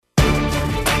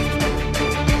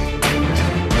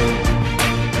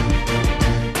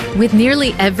With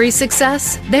nearly every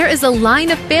success, there is a line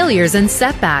of failures and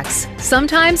setbacks,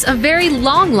 sometimes a very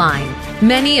long line.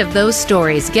 Many of those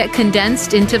stories get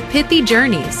condensed into pithy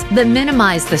journeys that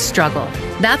minimize the struggle.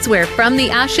 That's where From the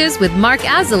Ashes with Mark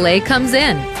Azoulay comes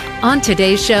in. On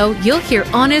today's show, you'll hear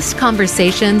honest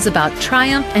conversations about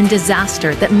triumph and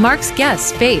disaster that Mark's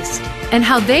guests faced and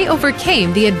how they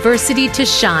overcame the adversity to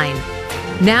shine.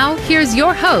 Now, here's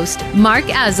your host, Mark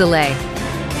Azoulay.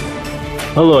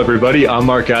 Hello, everybody. I'm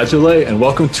Mark Azoulay, and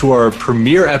welcome to our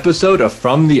premiere episode of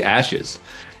From the Ashes.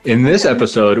 In this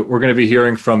episode, we're going to be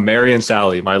hearing from Mary and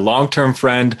Sally, my long-term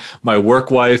friend, my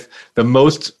work wife, the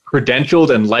most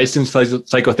credentialed and licensed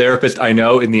psychotherapist I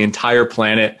know in the entire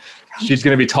planet. She's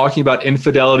going to be talking about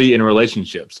infidelity in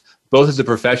relationships, both as a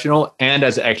professional and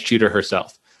as an ex-cheater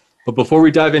herself. But before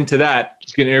we dive into that,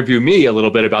 she's going to interview me a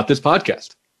little bit about this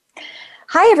podcast.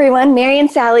 Hi, everyone. Mary and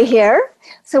Sally here.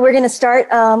 So we're going to start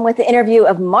with the interview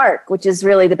of Mark, which is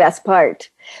really the best part.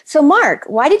 So Mark,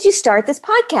 why did you start this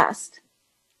podcast?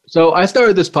 So I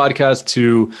started this podcast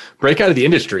to break out of the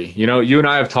industry. You know, you and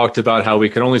I have talked about how we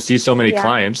can only see so many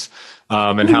clients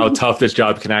and how tough this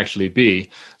job can actually be.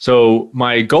 So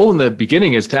my goal in the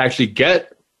beginning is to actually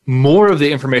get more of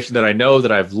the information that I know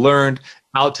that I've learned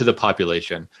out to the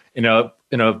population in a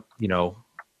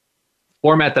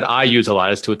format that I use a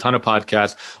lot. Is to a ton of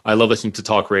podcasts. I love listening to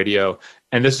talk radio.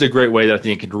 And this is a great way that I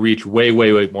think can reach way,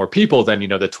 way, way more people than,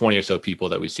 the 20 or so people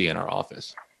that we see in our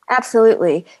office.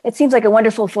 Absolutely. It seems like a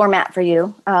wonderful format for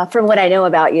you, from what I know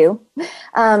about you.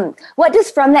 What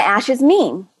does From the Ashes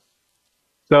mean?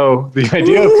 So the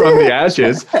idea of From the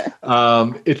Ashes,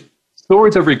 it's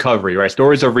stories of recovery, right?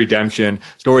 Stories of redemption,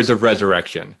 stories of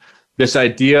resurrection. This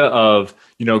idea of,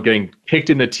 getting kicked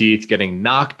in the teeth, getting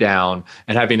knocked down,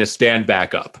 and having to stand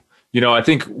back up. I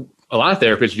think a lot of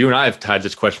therapists, you and I have had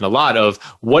this question a lot of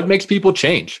what makes people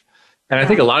change. And I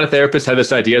think a lot of therapists have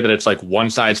this idea that it's like one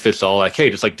size fits all, like, hey,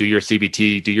 just like do your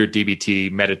CBT, do your DBT,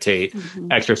 meditate,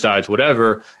 exercise,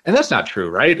 whatever. And that's not true,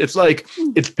 right? It's like,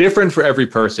 it's different for every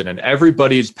person and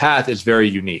everybody's path is very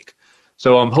unique.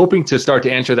 So I'm hoping to start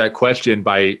to answer that question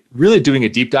by really doing a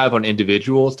deep dive on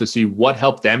individuals to see what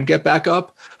helped them get back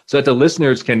up so that the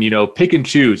listeners can, pick and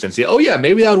choose and say, oh yeah,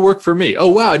 maybe that would work for me. Oh,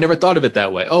 wow, I never thought of it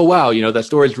that way. Oh, wow, that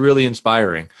story is really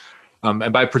inspiring.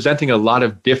 And by presenting a lot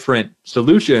of different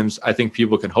solutions, I think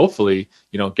people can hopefully,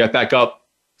 get back up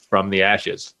from the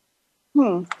ashes.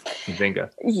 Zinga.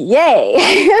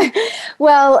 Yay.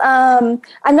 Well,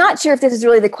 I'm not sure if this is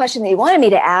really the question that you wanted me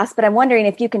to ask, but I'm wondering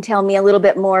if you can tell me a little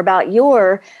bit more about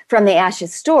your From the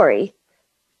Ashes story.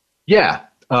 Yeah.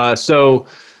 So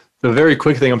the very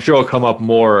quick thing, I'm sure will come up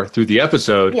more through the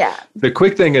episode. Yeah. The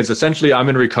quick thing is essentially I'm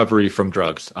in recovery from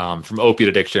drugs, from opiate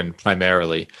addiction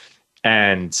primarily.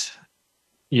 And,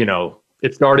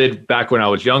 it started back when I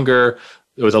was younger.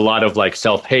 It was a lot of like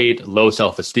self-hate, low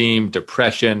self-esteem,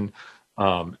 depression,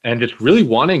 and just really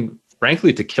wanting,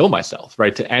 frankly, to kill myself,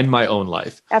 right? To end my own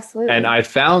life. Absolutely. And I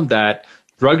found that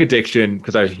drug addiction,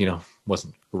 because I,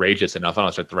 wasn't courageous enough, I don't know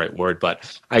if that's the right word,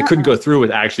 but I couldn't go through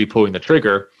with actually pulling the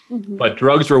trigger. But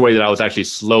drugs were a way that I was actually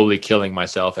slowly killing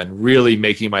myself and really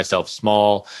making myself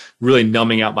small, really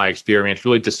numbing out my experience,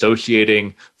 really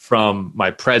dissociating from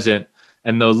my present.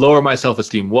 And the lower my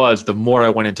self-esteem was, the more I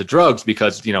went into drugs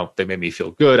because, they made me feel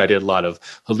good. I did a lot of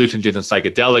hallucinogens and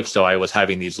psychedelics. So I was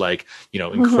having these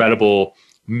incredible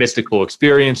mystical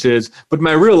experiences. But in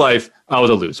my real life, I was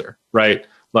a loser, right?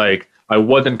 Like I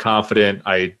wasn't confident.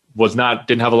 I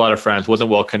didn't have a lot of friends,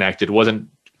 wasn't well connected, wasn't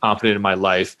confident in my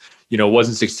life,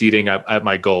 wasn't succeeding at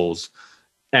my goals.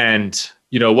 And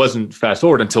it wasn't fast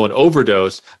forward until an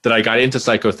overdose that I got into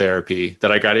psychotherapy,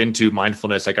 that I got into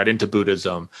mindfulness, I got into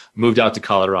Buddhism, moved out to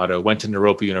Colorado, went to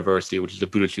Naropa University, which is a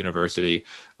Buddhist university,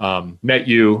 met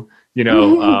you,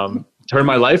 turned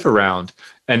my life around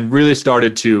and really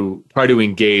started to try to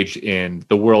engage in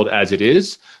the world as it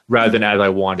is rather than as I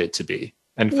want it to be.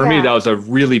 And for me, that was a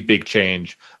really big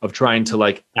change of trying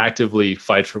to actively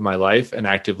fight for my life and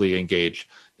actively engage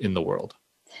in the world.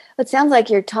 It sounds like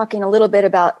you're talking a little bit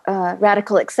about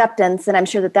radical acceptance, and I'm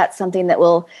sure that that's something that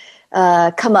will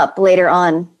come up later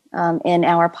on in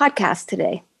our podcast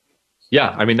today.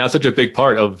 Yeah, I mean, that's such a big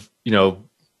part of,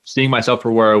 seeing myself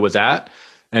for where I was at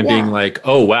and being like,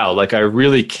 oh, wow, I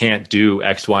really can't do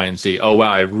X, Y, and Z. Oh,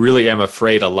 wow, I really am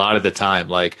afraid a lot of the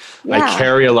time. I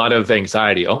carry a lot of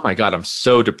anxiety. Oh, my God, I'm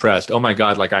so depressed. Oh, my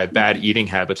God, I have bad eating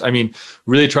habits. I mean,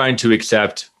 really trying to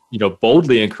accept,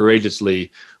 boldly and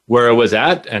courageously where I was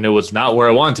at, and it was not where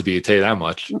I wanted to be, to tell you that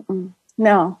much.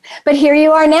 No, but here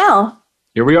you are now.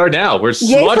 Here we are now. We're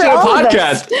launching a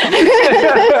podcast.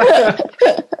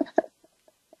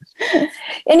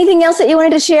 Anything else that you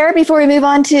wanted to share before we move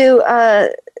on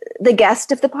to the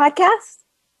guest of the podcast?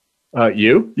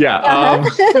 You? Yeah.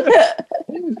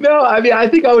 No, I mean, I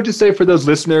think I would just say for those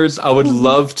listeners, I would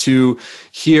love to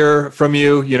hear from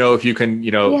you. You know, if you can,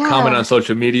 comment on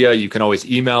social media, you can always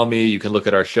email me. You can look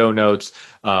at our show notes,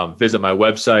 visit my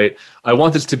website. I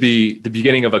want this to be the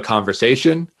beginning of a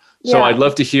conversation. So I'd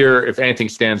love to hear if anything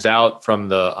stands out from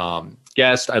the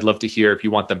guest. I'd love to hear if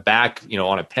you want them back,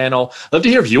 on a panel. I'd love to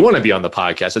hear if you want to be on the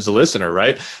podcast as a listener,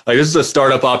 right? Like, this is a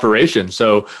startup operation.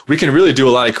 So we can really do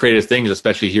a lot of creative things,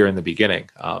 especially here in the beginning.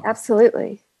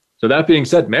 Absolutely. So that being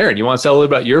said, Maren, you want to tell a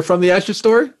little about your From the Ashes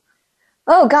story?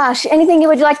 Oh, gosh. Anything you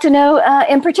would like to know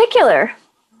in particular?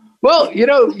 Well, you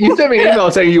sent me an email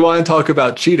saying you want to talk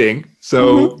about cheating.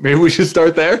 So maybe we should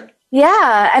start there.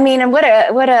 Yeah. I mean, what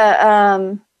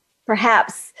a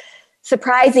perhaps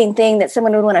surprising thing that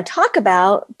someone would want to talk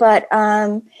about. But,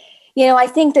 I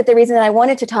think that the reason that I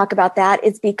wanted to talk about that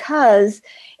is because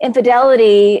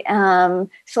infidelity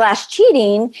 /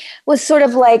 cheating was sort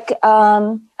of like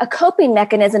a coping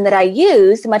mechanism that I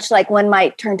used, much like one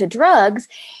might turn to drugs,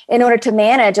 in order to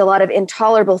manage a lot of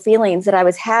intolerable feelings that I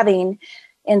was having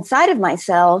inside of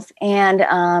myself. And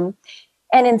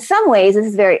in some ways, this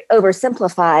is very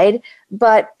oversimplified,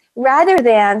 but rather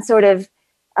than sort of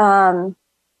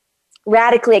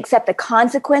radically accept the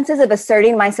consequences of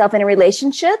asserting myself in a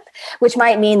relationship, which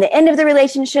might mean the end of the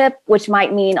relationship, which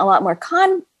might mean a lot more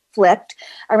conflict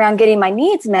around getting my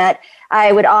needs met,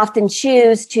 I would often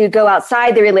choose to go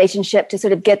outside the relationship to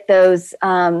sort of get those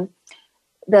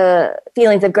the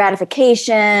feelings of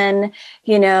gratification,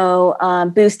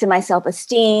 boost in my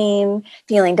self-esteem,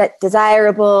 feeling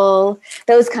desirable,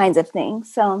 those kinds of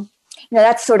things. So,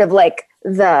 that's sort of like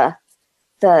the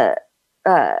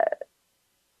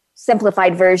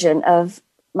simplified version of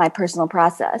my personal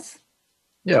process.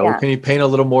 Yeah. Well, can you paint a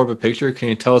little more of a picture? Can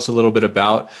you tell us a little bit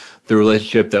about the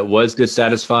relationship that was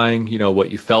dissatisfying,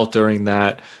 what you felt during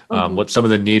that, what some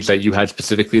of the needs that you had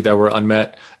specifically that were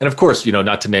unmet? And of course,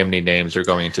 not to name any names or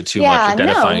going into too much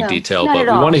identifying detail, but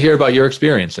we want to hear about your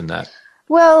experience in that.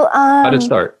 Well, how did it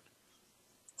start?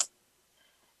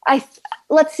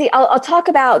 Let's see, I'll talk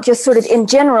about just sort of in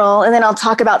general, and then I'll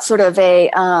talk about sort of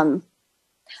a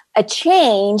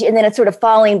change, and then it's sort of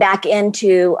falling back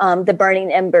into the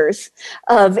burning embers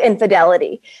of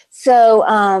infidelity. So,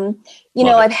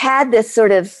 I've had this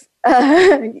sort of,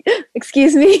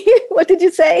 excuse me, what did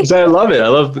you say? I love it. I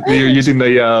love that you're using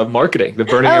the marketing, the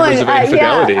burning embers of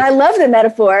infidelity. Yeah, I love the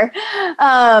metaphor.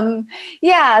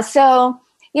 So,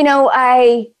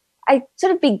 I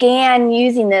sort of began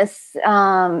using this,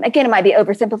 again, it might be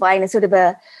oversimplifying, as sort of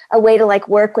a way to like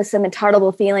work with some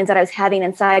intolerable feelings that I was having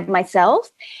inside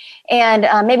myself. And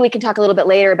maybe we can talk a little bit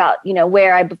later about,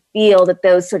 where I feel that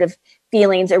those sort of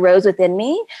feelings arose within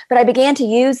me. But I began to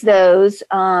use those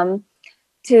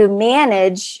to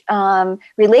manage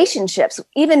relationships,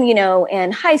 even,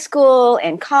 in high school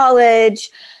and college.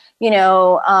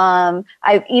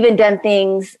 I've even done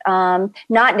things,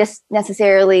 not just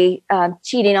necessarily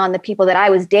cheating on the people that I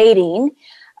was dating,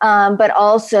 but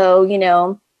also,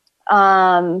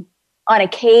 on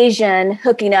occasion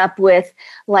hooking up with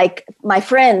like my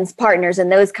friends' partners and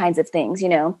those kinds of things,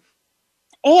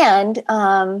 And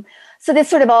so this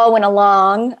sort of all went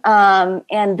along.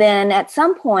 And then at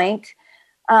some point,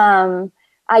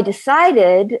 I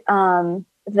decided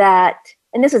that,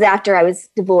 and this was after I was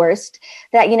divorced,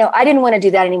 that, I didn't want to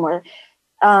do that anymore.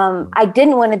 I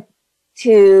didn't want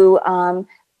to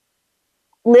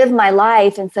live my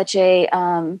life in such a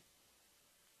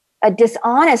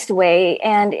dishonest way.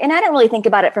 And I don't really think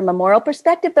about it from a moral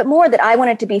perspective, but more that I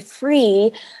wanted to be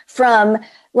free from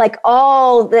like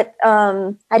all that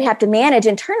I'd have to manage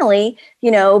internally,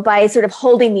 by sort of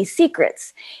holding these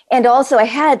secrets. And also I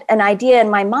had an idea in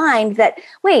my mind that,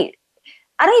 wait,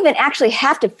 I don't even actually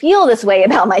have to feel this way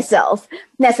about myself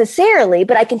necessarily,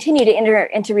 but I continue to enter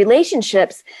into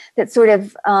relationships that sort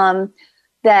of,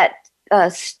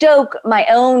 stoke my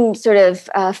own sort of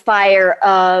fire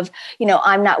of,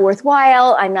 I'm not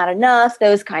worthwhile, I'm not enough,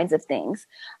 those kinds of things.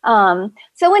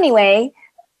 So anyway,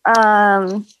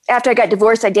 after I got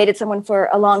divorced, I dated someone for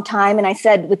a long time. And I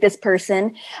said with this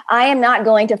person, I am not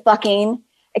going to fucking,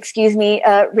 excuse me,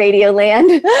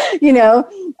 Radioland,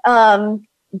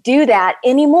 do that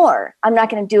anymore. I'm not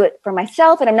going to do it for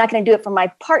myself, and I'm not going to do it for my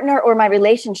partner or my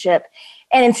relationship.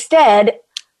 And instead,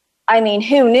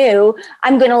 who knew,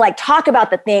 I'm going to like talk about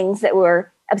the things that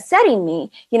were upsetting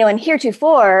me, and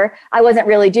heretofore I wasn't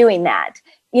really doing that.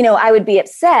 I would be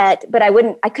upset, but I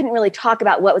couldn't really talk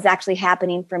about what was actually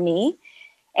happening for me.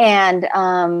 And,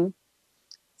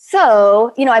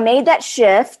 so, I made that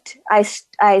shift. I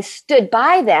stood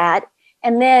by that.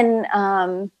 And then,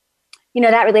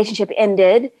 that relationship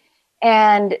ended.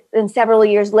 And then several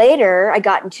years later, I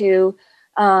got into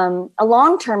a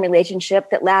long-term relationship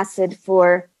that lasted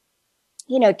for,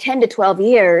 10 to 12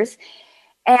 years.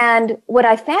 And what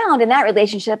I found in that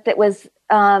relationship, that was,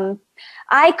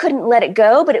 I couldn't let it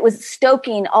go, but it was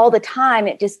stoking all the time.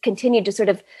 It just continued to sort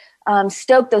of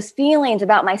stoke those feelings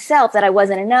about myself, that I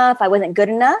wasn't enough, I wasn't good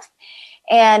enough.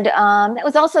 And that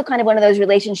was also kind of one of those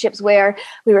relationships where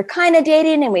we were kind of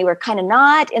dating and we were kind of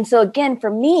not. And so again, for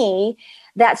me,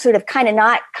 that sort of kind of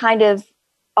not, kind of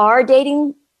our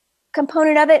dating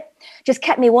component of it just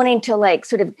kept me wanting to like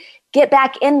sort of get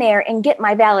back in there and get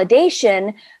my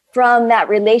validation from that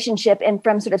relationship, and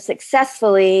from sort of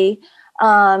successfully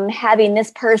having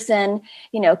this person,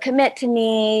 commit to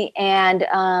me, and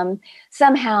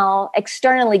somehow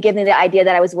externally give me the idea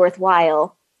that I was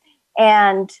worthwhile.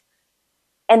 And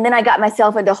then I got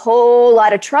myself into a whole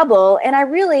lot of trouble. And I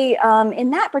really,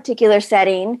 in that particular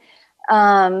setting,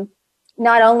 not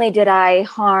only did I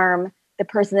harm the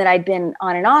person that I'd been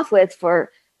on and off with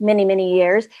for many, many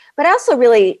years, but I also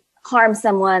really harmed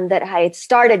someone that I had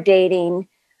started dating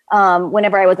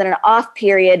whenever I was in an off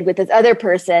period with this other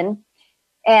person.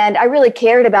 And I really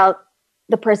cared about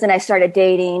the person I started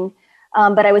dating,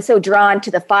 but I was so drawn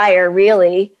to the fire,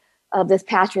 really, of this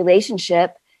past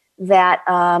relationship, that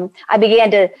I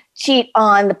began to cheat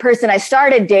on the person I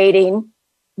started dating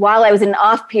while I was in an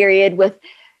off period with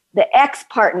the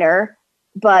ex-partner.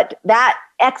 But that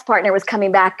ex-partner was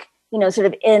coming back, sort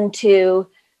of into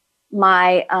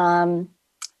my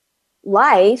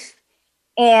life.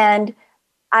 And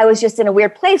I was just in a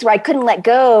weird place where I couldn't let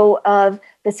go of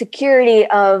the security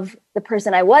of the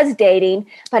person I was dating,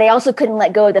 but I also couldn't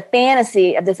let go of the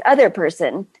fantasy of this other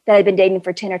person that I'd been dating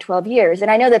for 10 or 12 years.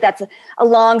 And I know that that's a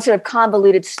long, sort of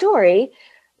convoluted story,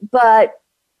 but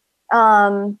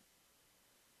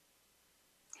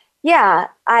yeah,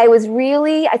 I was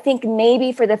really, I think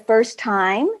maybe for the first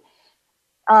time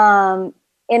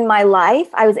in my life,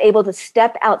 I was able to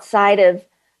step outside of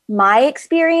my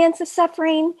experience of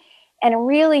suffering and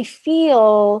really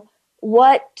feel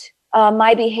what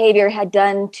my behavior had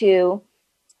done to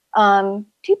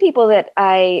two people that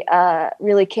I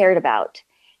really cared about.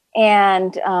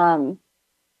 And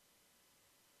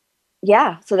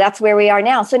yeah, so that's where we are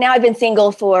now. So now I've been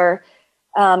single for,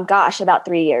 about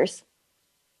 3 years.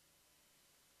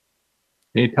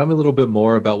 Can you tell me a little bit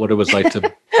more about what it was like to be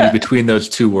between those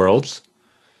two worlds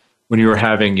when you were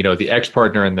having, the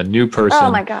ex-partner and the new person? Oh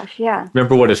my gosh, yeah.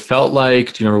 Remember what it felt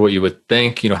like? Do you remember what you would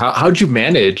think? How'd you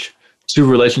manage two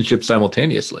relationships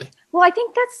simultaneously? Well, I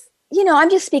think that's, I'm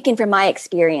just speaking from my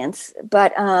experience,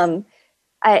 but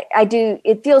I do,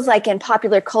 it feels like in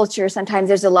popular culture, sometimes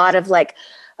there's a lot of like,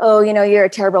 oh, you're a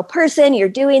terrible person, you're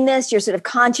doing this, you're sort of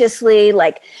consciously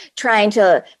like trying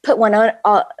to put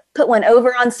one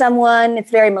over on someone. It's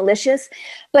very malicious.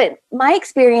 But my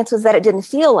experience was that it didn't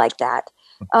feel like that.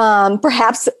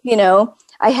 Perhaps,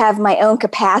 I have my own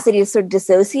capacity to sort of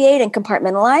dissociate and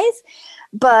compartmentalize.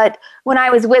 But when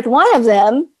I was with one of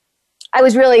them, I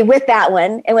was really with that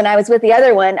one. And when I was with the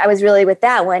other one, I was really with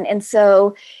that one. And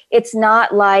so it's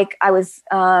not like I was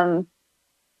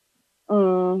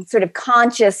sort of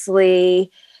consciously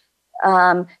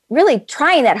really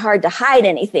trying that hard to hide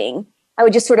anything. I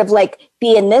would just sort of like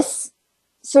be in this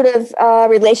sort of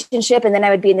relationship, and then I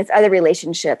would be in this other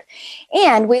relationship.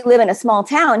 And we live in a small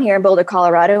town here in Boulder,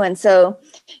 Colorado. And so,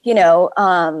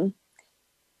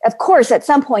 of course, at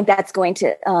some point that's going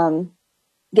to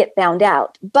get found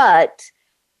out. But,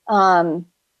 and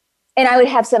I would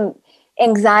have some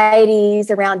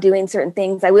anxieties around doing certain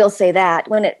things. I will say that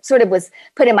when it sort of was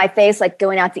put in my face, like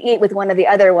going out to eat with one or the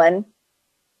other one,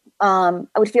 I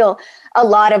would feel a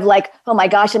lot of like, oh my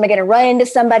gosh, am I going to run into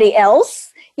somebody else?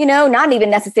 Not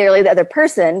even necessarily the other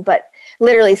person, but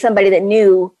literally somebody that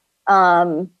knew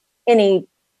any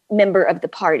member of the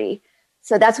party.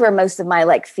 So that's where most of my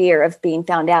like fear of being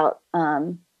found out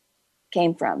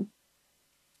came from.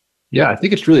 Yeah, I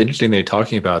think it's really interesting that you're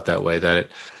talking about that way, that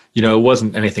it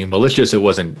wasn't anything malicious. It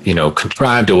wasn't,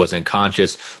 contrived. It wasn't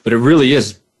conscious, but it really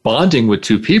is bonding with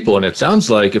two people. And it sounds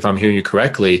like, if I'm hearing you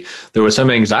correctly, there was some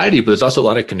anxiety, but there's also a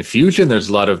lot of confusion. There's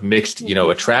a lot of mixed,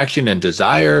 attraction and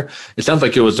desire. It sounds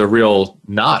like it was a real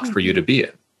knot for you to be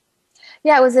in.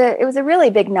 Yeah, it was a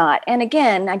really big knot. And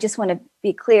again, I just want to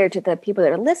be clear to the people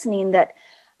that are listening that,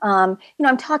 I'm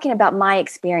talking about my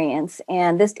experience,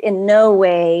 and this in no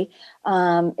way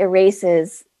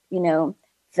erases, the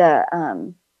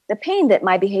pain that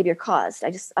my behavior caused.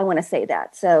 I want to say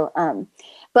that. So,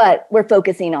 but we're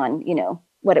focusing on,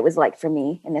 what it was like for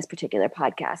me in this particular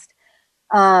podcast.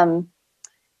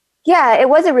 Yeah, it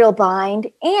was a real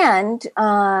bind. And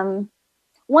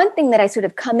one thing that I sort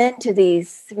of come into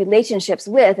these relationships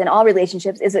with, and all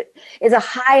relationships, is a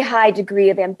high degree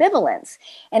of ambivalence.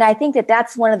 And I think that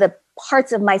that's one of the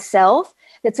parts of myself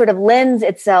that sort of lends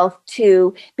itself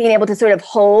to being able to sort of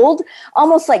hold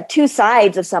almost like two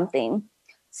sides of something.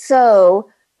 So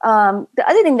the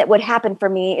other thing that would happen for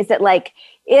me is that, like,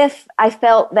 if I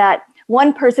felt that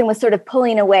one person was sort of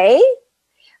pulling away,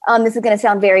 this is going to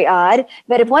sound very odd,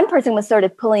 but if one person was sort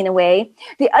of pulling away,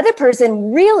 the other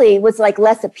person really was like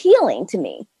less appealing to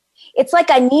me. It's like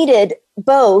I needed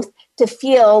both to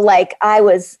feel like I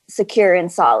was secure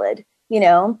and solid,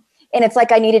 and it's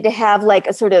like I needed to have like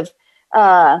a sort of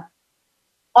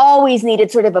always needed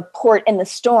sort of a port in the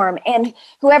storm, and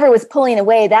whoever was pulling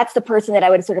away, that's the person that I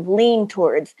would sort of lean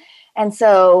towards. And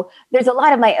so there's a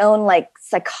lot of my own like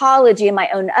psychology and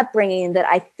my own upbringing that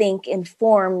I think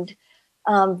informed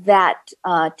that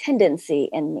tendency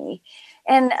in me.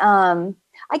 And I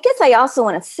guess I also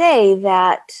want to say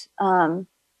that, and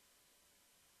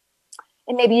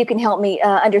maybe you can help me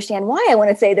understand why I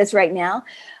want to say this right now,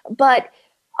 but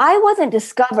I wasn't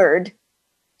discovered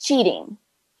cheating.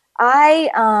 A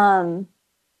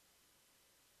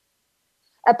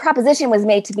proposition was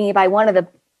made to me by one of the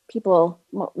people,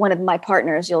 one of my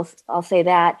partners, I'll say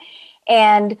that.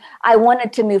 And I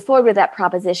wanted to move forward with that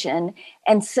proposition.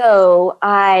 And so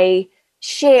I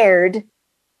shared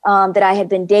that I had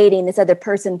been dating this other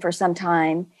person for some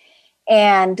time.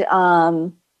 And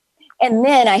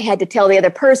then I had to tell the other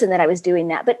person that I was doing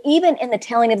that. But even in the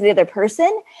telling of the other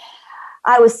person,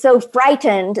 I was so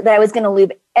frightened that I was going to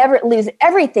lose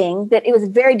everything that it was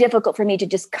very difficult for me to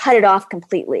just cut it off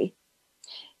completely.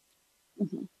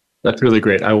 Mm-hmm. That's really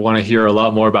great. I want to hear a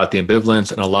lot more about the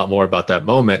ambivalence and a lot more about that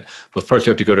moment. But first, we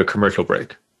have to go to a commercial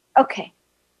break. Okay.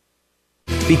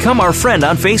 Become our friend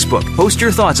on Facebook. Post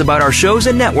your thoughts about our shows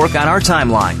and network on our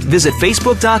timeline. Visit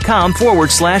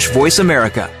facebook.com/Voice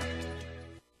America.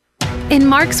 In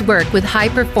Mark's work with high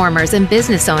performers and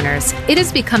business owners, it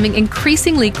is becoming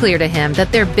increasingly clear to him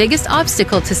that their biggest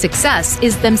obstacle to success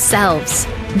is themselves.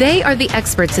 They are the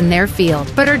experts in their field,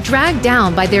 but are dragged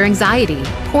down by their anxiety,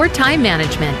 poor time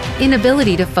management,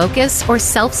 inability to focus, or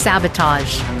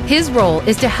self-sabotage. His role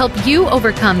is to help you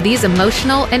overcome these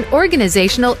emotional and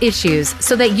organizational issues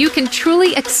so that you can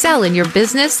truly excel in your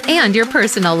business and your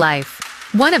personal life.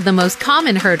 One of the most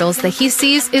common hurdles that he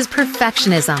sees is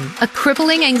perfectionism, a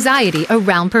crippling anxiety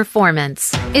around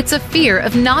performance. It's a fear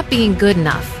of not being good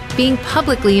enough, being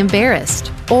publicly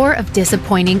embarrassed, or of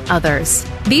disappointing others.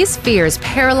 These fears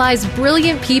paralyze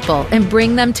brilliant people and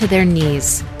bring them to their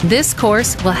knees. This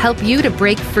course will help you to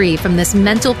break free from this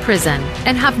mental prison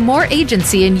and have more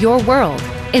agency in your world.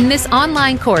 In this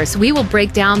online course, we will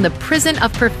break down the prison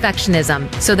of perfectionism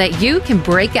so that you can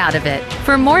break out of it.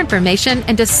 For more information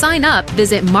and to sign up,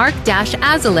 visit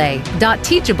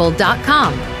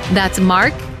mark-azalea.teachable.com. That's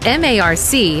Mark,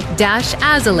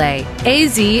 MARC-Azalea,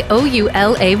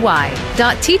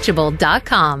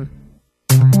 AZOULAY.teachable.com.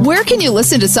 Where can you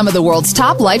listen to some of the world's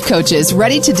top life coaches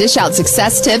ready to dish out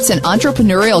success tips and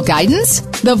entrepreneurial guidance?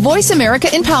 The Voice America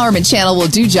Empowerment Channel will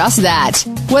do just that.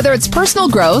 Whether it's personal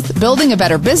growth, building a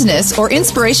better business, or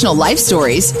inspirational life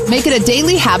stories, make it a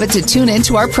daily habit to tune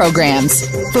into our programs.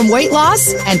 From weight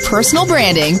loss and personal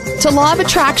branding to law of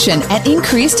attraction and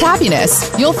increased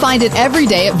happiness, you'll find it every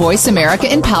day at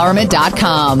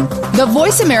VoiceAmericaEmpowerment.com. The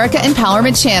Voice America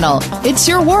Empowerment Channel. It's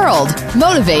your world.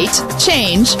 Motivate,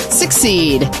 change,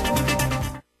 succeed.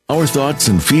 Our thoughts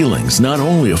and feelings not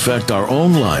only affect our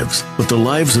own lives, but the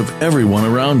lives of everyone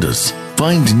around us.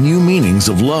 Find new meanings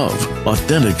of love,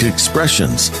 authentic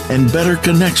expressions, and better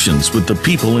connections with the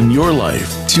people in your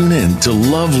life. Tune in to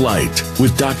Love Light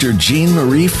with Dr. Jean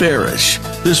Marie Farish.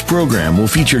 This program will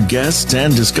feature guests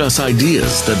and discuss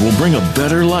ideas that will bring a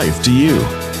better life to you.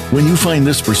 When you find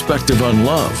this perspective on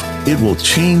love, it will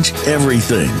change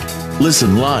everything.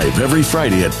 Listen live every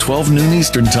Friday at 12 noon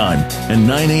Eastern Time and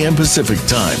 9 a.m. Pacific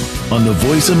Time on the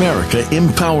Voice America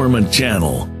Empowerment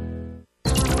Channel.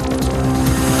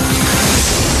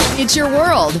 It's your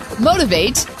world.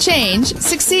 Motivate, change,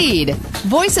 succeed.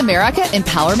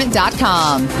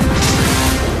 VoiceAmericaEmpowerment.com.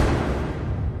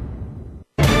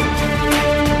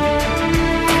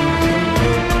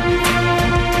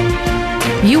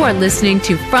 You are listening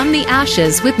to From the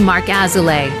Ashes with Mark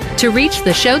Azalea. To reach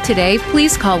the show today,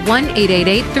 please call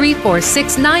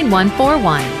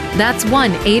 1-888-346-9141. That's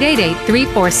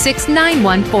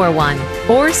 1-888-346-9141.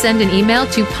 Or send an email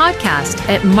to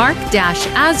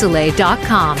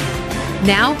podcast@mark-azalea.com.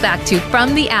 Now back to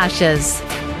From the Ashes.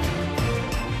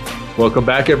 Welcome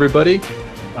back, everybody.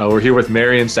 We're here with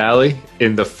Mary and Sally.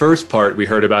 In the first part, we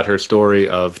heard about her story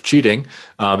of cheating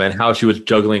and how she was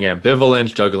juggling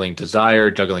ambivalence, juggling desire,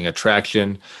 juggling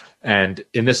attraction. And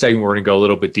in this segment, we're going to go a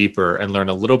little bit deeper and learn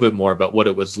a little bit more about what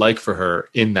it was like for her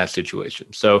in that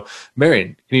situation. So,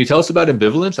 Marian, can you tell us about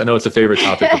ambivalence? I know it's a favorite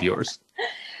topic of yours.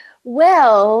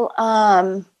 Well,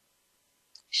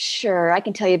 sure. I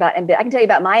can tell you about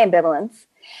my ambivalence.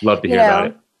 Love to hear about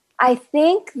it. I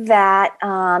think that,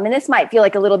 and this might feel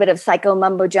like a little bit of psycho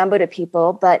mumbo jumbo to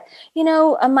people, but,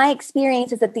 my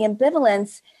experience is that the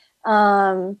ambivalence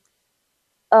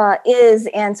is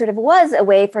and sort of was a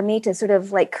way for me to sort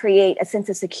of like create a sense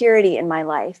of security in my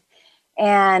life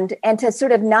and to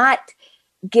sort of not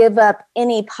give up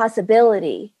any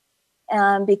possibility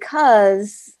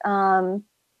because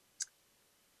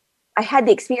I had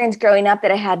the experience growing up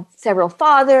that I had several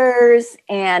fathers,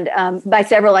 and by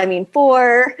several I mean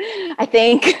 4, I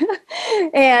think.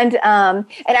 and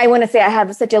I want to say I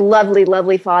have such a lovely,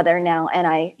 lovely father now,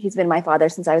 and he's been my father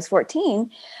since I was 14.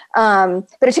 But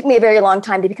it took me a very long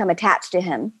time to become attached to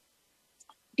him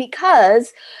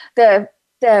because the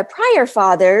prior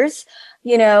fathers,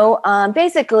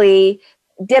 basically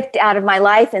dipped out of my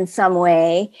life in some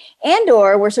way, and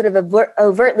or were sort of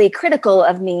overtly critical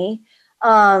of me.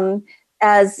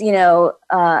 As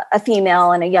a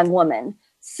female and a young woman.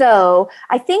 So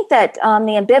I think that the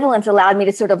ambivalence allowed me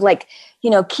to sort of like,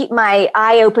 keep my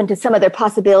eye open to some other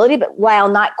possibility, but while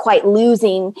not quite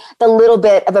losing the little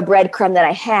bit of a breadcrumb that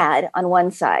I had on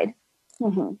one side.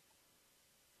 Mm-hmm.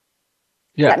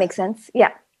 Yeah. Does that make sense?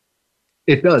 Yeah.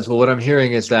 It does. Well, what I'm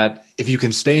hearing is that if you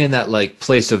can stay in that like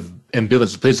place of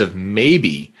ambivalence, place of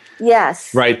maybe,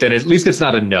 yes, right, then at least it's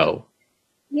not a no.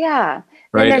 Yeah.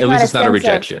 Right. At least it's not a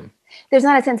rejection. There's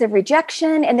not a sense of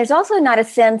rejection. And there's also not a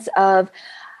sense of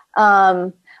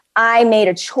I made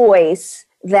a choice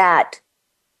that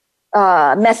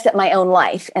messed up my own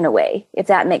life in a way, if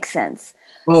that makes sense.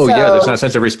 Oh, yeah. There's not a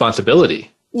sense of responsibility.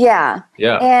 Yeah.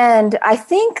 Yeah. And I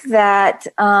think that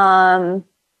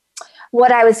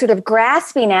what I was sort of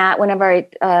grasping at whenever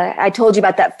I told you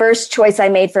about that first choice I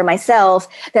made for myself,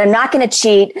 that I'm not going to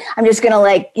cheat. I'm just going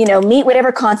to meet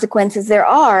whatever consequences there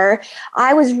are.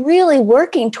 I was really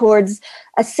working towards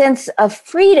a sense of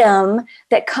freedom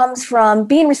that comes from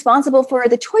being responsible for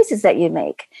the choices that you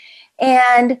make.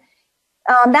 And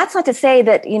that's not to say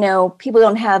that, people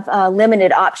don't have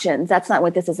limited options. That's not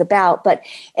what this is about. But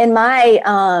in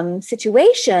my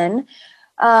situation,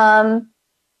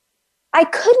 I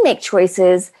could make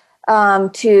choices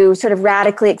to sort of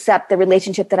radically accept the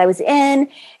relationship that I was in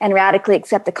and radically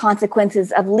accept the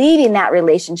consequences of leaving that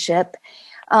relationship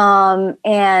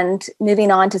and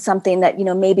moving on to something that,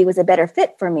 maybe was a better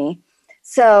fit for me.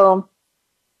 So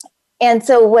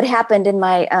what happened in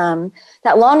my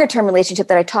that longer term relationship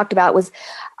that I talked about was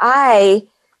I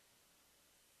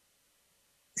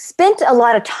spent a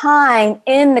lot of time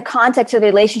in the context of the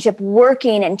relationship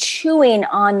working and chewing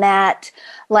on that,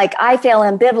 like I feel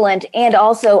ambivalent and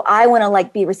also I want to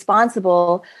like be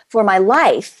responsible for my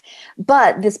life.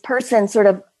 But this person sort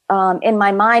of in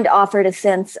my mind offered a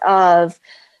sense of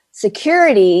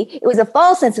security. It was a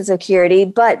false sense of security,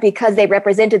 but because they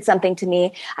represented something to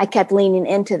me, I kept leaning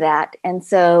into that. And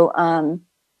so,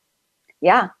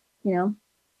 got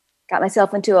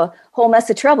myself into a whole mess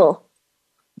of trouble.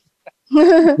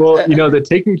 Well, the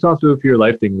taking responsibility for your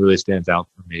life thing really stands out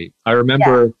for me. I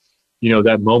remember,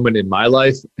 that moment in my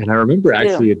life, and I remember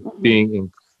actually it being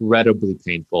incredibly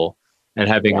painful and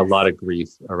having a lot of grief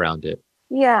around it.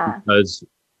 Yeah. Because,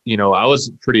 I was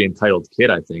a pretty entitled kid,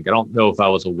 I think. I don't know if I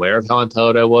was aware of how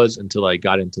entitled I was until I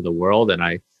got into the world and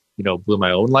I, blew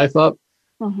my own life up.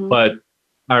 Mm-hmm. But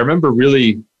I remember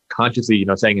really consciously,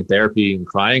 saying in therapy and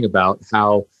crying about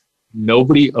how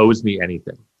nobody owes me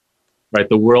anything. Right.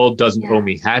 The world doesn't owe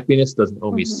me happiness, doesn't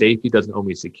owe me safety, doesn't owe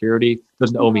me security,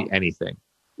 doesn't owe me anything.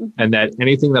 And that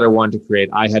anything that I wanted to create,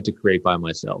 I had to create by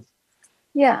myself.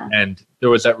 Yeah. And there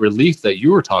was that relief that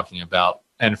you were talking about.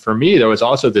 And for me, there was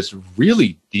also this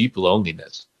really deep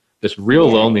loneliness, this real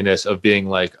loneliness of being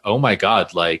like, oh my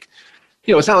God, like,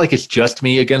 it's not like it's just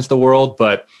me against the world,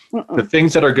 but the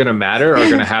things that are going to matter are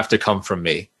going to have to come from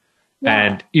me. Yeah.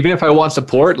 And even if I want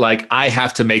support, like I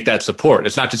have to make that support.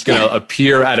 It's not just going to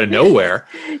appear out of nowhere.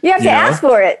 You have to ask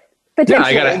for it. Yeah,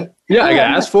 I gotta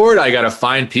ask for it. I gotta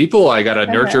find people. I gotta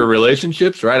nurture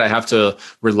relationships, right? I have to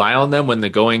rely on them when the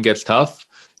going gets tough.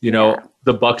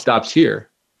 The buck stops here.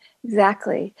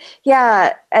 Exactly.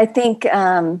 Yeah, I think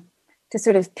to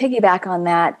sort of piggyback on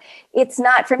that, it's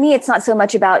not so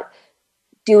much about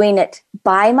doing it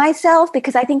by myself,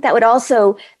 because I think that would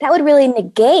really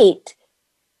negate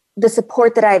the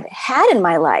support that I've had in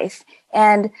my life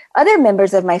and other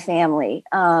members of my family,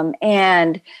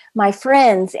 and my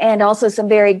friends, and also some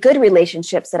very good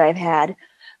relationships that I've had.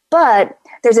 But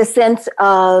there's a sense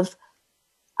of,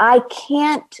 I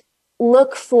can't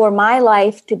look for my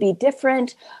life to be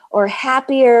different or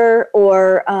happier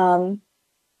or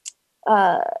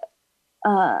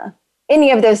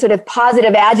any of those sort of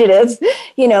positive adjectives,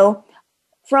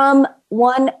 from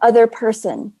one other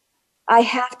person. I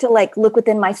have to look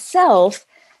within myself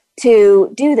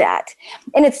to do that.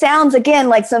 And it sounds, again,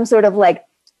 like some sort of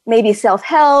maybe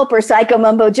self-help or psycho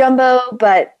mumbo jumbo,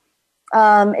 but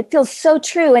it feels so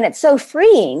true, and it's so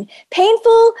freeing.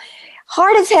 Painful,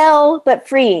 hard as hell, but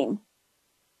freeing.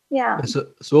 Yeah. So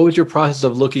what was your process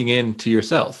of looking into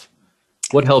yourself?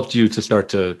 What helped you to start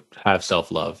to have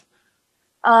self-love?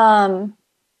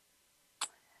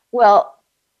 Well,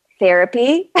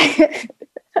 therapy.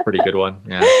 Pretty good one.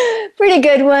 Yeah. Pretty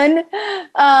good one.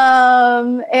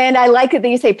 And I like it that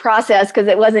you say process, because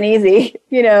it wasn't easy,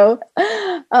 and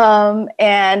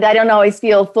I don't always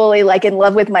feel fully in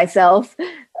love with myself,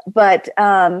 but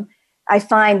I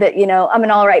find that, I'm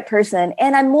an all right person,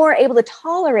 and I'm more able to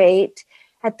tolerate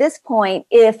at this point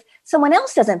if someone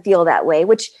else doesn't feel that way,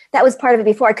 which that was part of it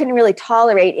before. I couldn't really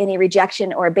tolerate any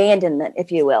rejection or abandonment,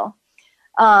 if you will.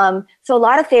 So a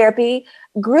lot of therapy.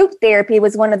 Group therapy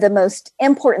was one of the most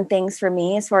important things for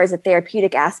me as far as the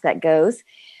therapeutic aspect goes,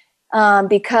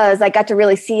 because I got to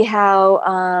really see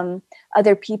how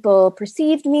other people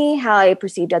perceived me, how I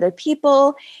perceived other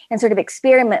people, and sort of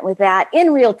experiment with that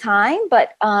in real time,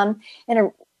 but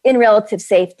in relative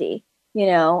safety,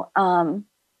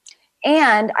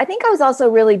 And I think I was also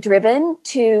really driven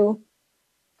to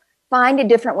find a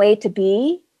different way to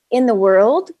be in the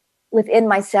world within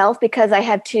myself, because I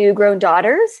have 2 grown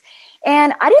daughters,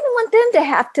 and I didn't want them to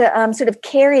have to sort of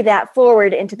carry that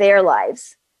forward into their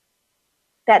lives.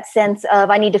 That sense of,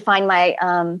 I need to find my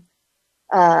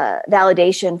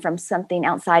validation from something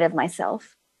outside of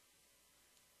myself.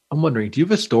 I'm wondering, do you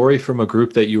have a story from a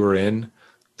group that you were in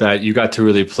that you got to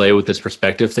really play with this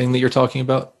perspective thing that you're talking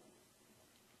about?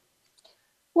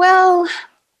 Well,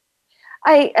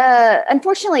 I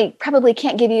unfortunately probably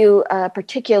can't give you a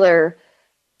particular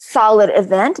solid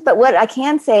event, but what I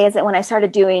can say is that when I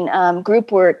started doing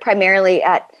group work, primarily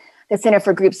at the Center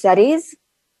for Group Studies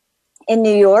in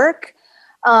New York,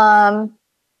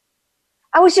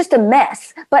 I was just a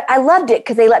mess, but I loved it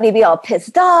because they let me be all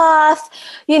pissed off,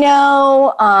 I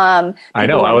know,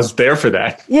 I was there for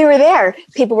that. You were there.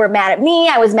 People were mad at me.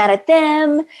 I was mad at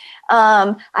them.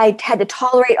 I had to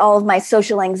tolerate all of my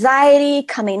social anxiety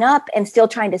coming up and still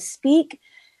trying to speak.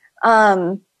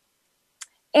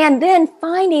 And then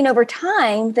finding over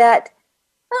time that,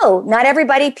 not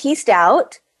everybody pieced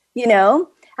out,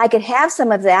 I could have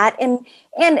some of that, and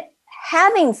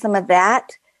having some of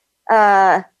that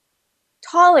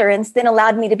tolerance then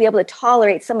allowed me to be able to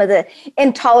tolerate some of the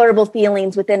intolerable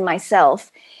feelings within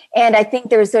myself. And I think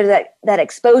there was sort of that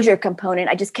exposure component.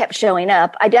 I just kept showing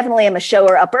up. I definitely am a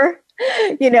shower upper,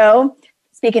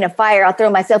 Speaking of fire, I'll throw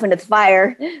myself into the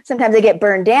fire. Sometimes I get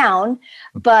burned down,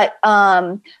 but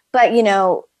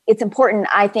it's important,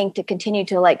 I think, to continue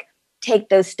to take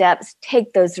those steps,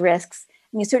 take those risks,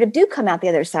 and you sort of do come out the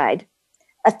other side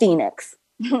a phoenix.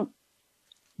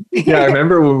 Yeah, I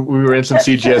remember when we were in some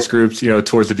CGS groups,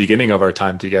 towards the beginning of our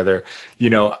time together,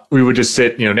 we would just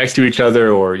sit, next to each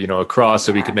other or, across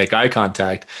so we could make eye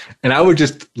contact. And I would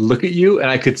just look at you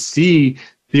and I could see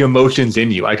the emotions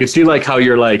in you. I could see how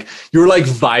you're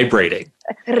vibrating,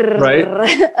 right?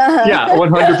 Yeah,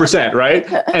 100%, right?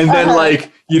 And then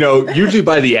usually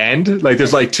by the end,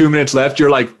 there's 2 minutes left,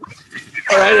 you're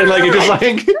all right, and it just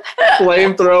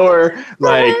flamethrower,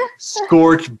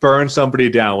 scorch, burn somebody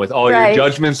down with all your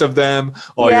judgments of them,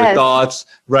 all your thoughts,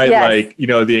 right? Yes.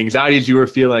 The anxieties you were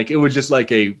feeling, it was just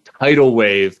a tidal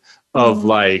wave of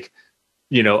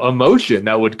emotion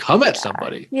that would come at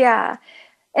somebody. Yeah.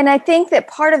 And I think that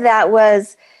part of that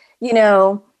was,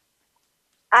 I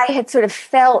had sort of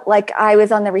felt like I was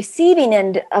on the receiving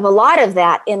end of a lot of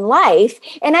that in life.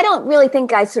 And I don't really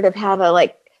think I sort of have a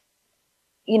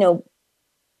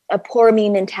poor me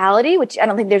mentality, which I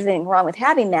don't think there's anything wrong with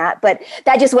having that, but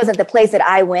that just wasn't the place that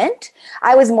I went.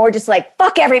 I was more just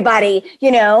fuck everybody,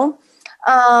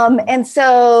 And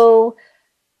so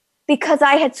because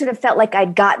I had sort of felt like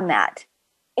I'd gotten that,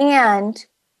 and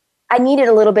I needed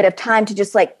a little bit of time to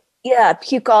just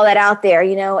puke all that out there,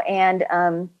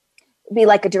 and be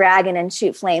like a dragon and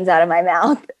shoot flames out of my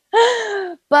mouth.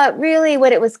 But really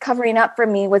what it was covering up for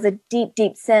me was a deep,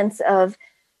 deep sense of,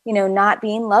 not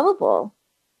being lovable.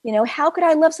 How could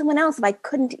I love someone else if I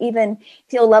couldn't even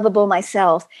feel lovable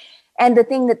myself? And the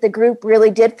thing that the group really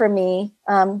did for me,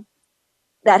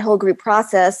 that whole group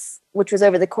process, which was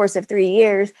over the course of 3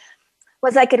 years,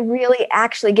 was I could really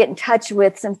actually get in touch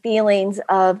with some feelings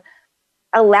of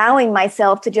allowing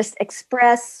myself to just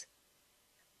express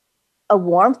a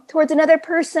warmth towards another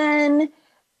person,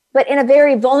 but in a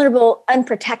very vulnerable,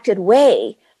 unprotected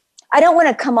way. I don't want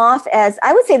to come off as,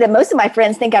 I would say that most of my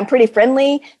friends think I'm pretty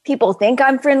friendly. People think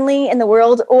I'm friendly in the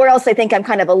world, or else they think I'm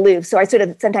kind of aloof. So I sort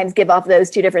of sometimes give off those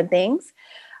two different things.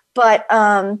 But,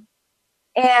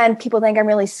 and people think I'm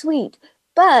really sweet.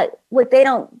 But what they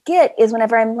don't get is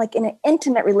whenever I'm like in an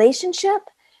intimate relationship,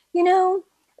 you know,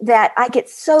 that I get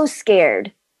so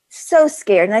scared.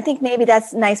 And I think maybe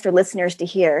that's nice for listeners to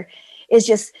hear, is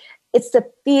just, it's the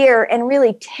fear and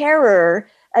really terror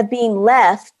of being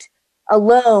left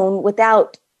alone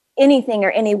without anything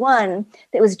or anyone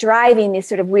that was driving these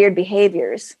sort of weird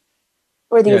behaviors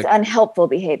or these unhelpful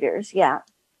behaviors. Yeah. Can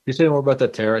you say more about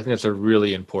that terror? I think that's a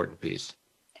really important piece.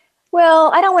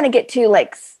 Well, I don't want to get too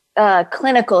like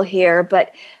clinical here,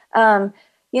 but,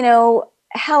 you know,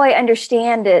 how I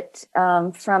understand it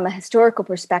from a historical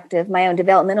perspective, my own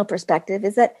developmental perspective,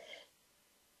 is that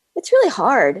it's really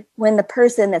hard when the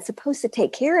person that's supposed to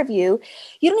take care of you,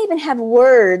 you don't even have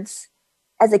words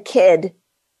as a kid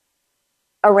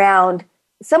around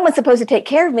someone's supposed to take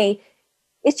care of me.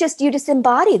 It's just, you just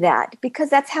embody that, because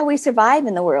that's how we survive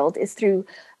in the world, is through,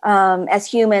 as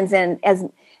humans and as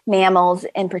mammals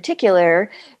in particular,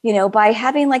 you know, by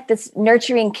having like this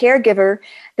nurturing caregiver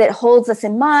that holds us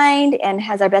in mind and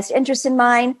has our best interest in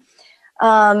mind.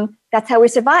 That's how we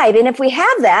survive. And if we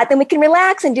have that, then we can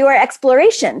relax and do our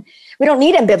exploration. We don't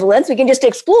need ambivalence. We can just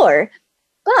explore.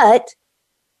 But,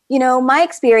 you know, my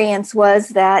experience was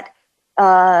that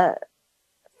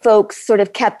folks sort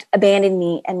of kept abandoning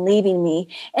me and leaving me,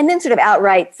 and then sort of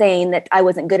outright saying that I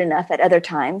wasn't good enough at other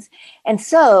times. And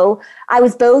so I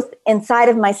was both inside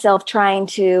of myself trying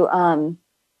to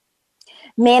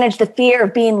manage the fear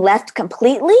of being left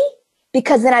completely,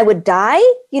 because then I would die.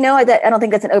 You know, I don't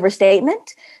think that's an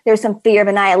overstatement. There's some fear of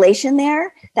annihilation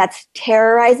there. That's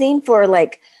terrorizing for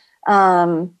like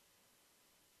a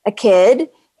kid,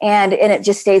 and it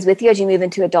just stays with you as you move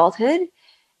into adulthood.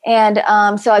 And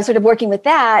so I was sort of working with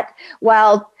that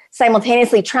while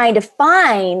simultaneously trying to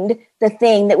find the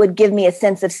thing that would give me a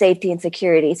sense of safety and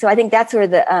security. So I think that's where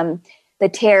the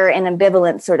terror and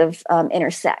ambivalence sort of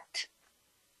intersect.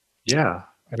 Yeah.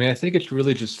 I mean, I think it's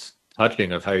really just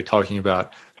touching of how you're talking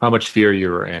about how much fear you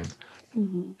were in.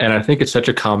 Mm-hmm. And I think it's such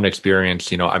a common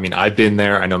experience. You know, I mean, I've been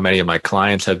there. I know many of my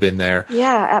clients have been there.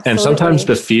 Yeah, absolutely. And sometimes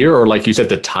the fear, or like you said,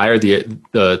 the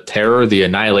terror, the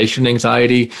annihilation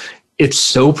anxiety, it's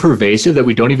so pervasive that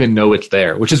we don't even know it's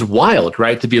there, which is wild,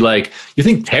 right? To be like, you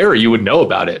think terror, you would know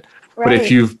about it. Right. But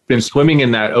if you've been swimming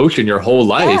in that ocean your whole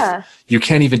life, you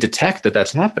can't even detect that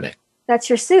that's happening. That's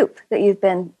your soup that you've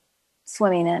been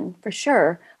swimming in, for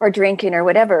sure, or drinking or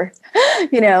whatever,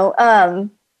 you know?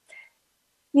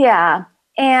 Yeah.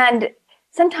 And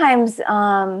sometimes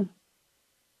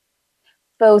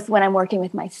both when I'm working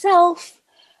with myself,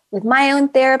 with my own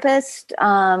therapist,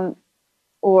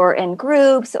 or in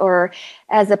groups, or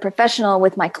as a professional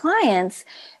with my clients,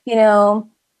 you know,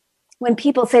 when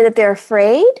people say that they're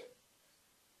afraid,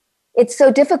 it's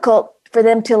so difficult for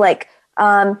them to like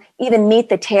even meet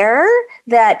the terror,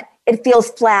 that it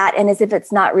feels flat and as if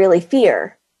it's not really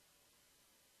fear.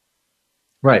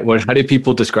 Right. Well, how do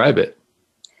people describe it?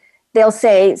 They'll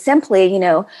say simply, you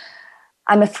know,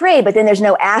 I'm afraid, but then there's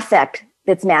no affect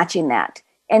that's matching that.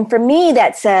 And for me,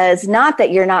 that says not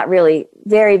that you're not really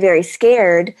very, very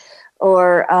scared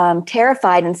or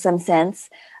terrified in some sense,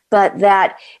 but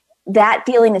that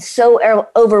feeling is so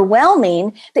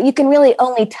overwhelming that you can really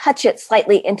only touch it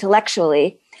slightly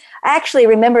intellectually. I actually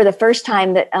remember the first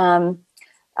time that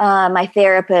my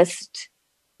therapist,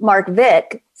 Mark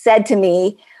Vick, said to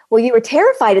me, well, you were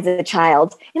terrified as a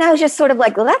child. And I was just sort of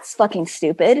like, well, that's fucking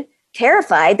stupid.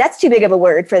 Terrified, that's too big of a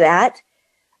word for that.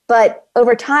 But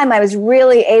over time, I was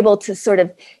really able to sort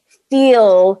of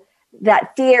feel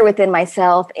that fear within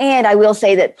myself. And I will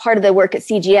say that part of the work at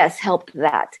CGS helped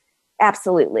that.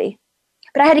 Absolutely.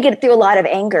 But I had to get through a lot of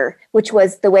anger, which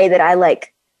was the way that I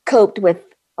like coped with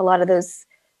a lot of those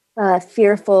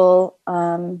fearful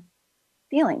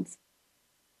feelings.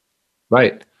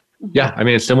 Right. Yeah. I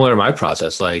mean, it's similar to my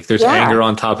process. Like there's anger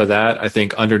on top of that. I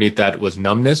think underneath that was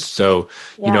numbness. So,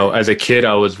 you know, as a kid,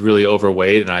 I was really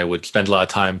overweight and I would spend a lot of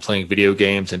time playing video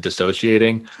games and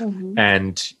dissociating. Mm-hmm.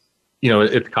 And, you know,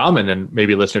 it's common, and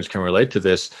maybe listeners can relate to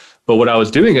this. But what I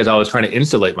was doing is I was trying to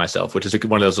insulate myself, which is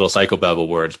one of those little psychobabble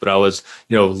words. But I was,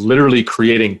 you know, literally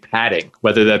creating padding,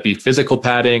 whether that be physical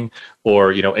padding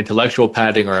or, you know, intellectual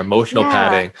padding or emotional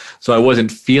padding. So I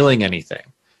wasn't feeling anything.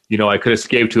 I could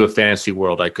escape to a fantasy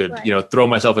world. I could, throw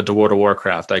myself into World of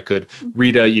Warcraft. I could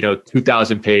read a,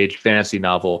 2,000-page fantasy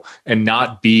novel and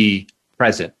not be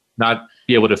present, not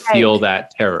be able to feel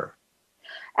that terror.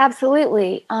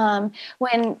 Absolutely.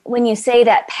 When you say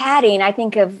that padding, I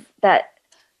think of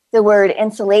the word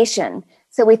insulation.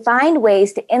 So we find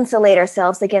ways to insulate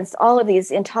ourselves against all of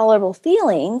these intolerable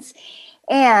feelings.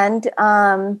 And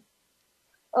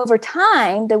over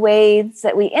time, the ways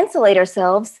that we insulate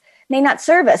ourselves may not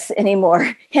serve us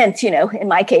anymore. Hence, in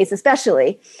my case,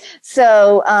 especially.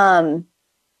 So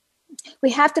we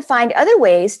have to find other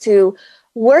ways to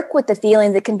work with the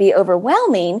feelings that can be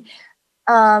overwhelming.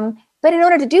 But in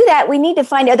order to do that, we need to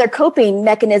find other coping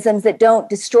mechanisms that don't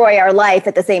destroy our life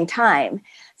at the same time.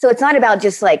 So it's not about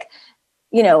just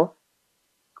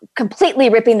completely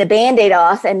ripping the Band-Aid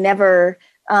off and never,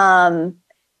 and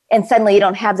suddenly you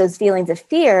don't have those feelings of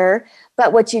fear.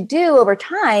 But what you do over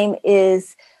time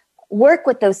is work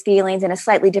with those feelings in a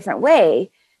slightly different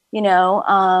way, And,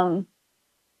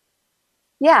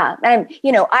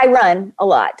 I run a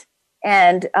lot,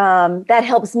 and that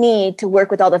helps me to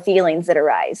work with all the feelings that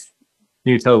arise.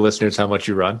 Can you tell the listeners how much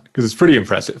you run? Because it's pretty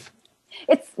impressive.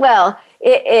 It's not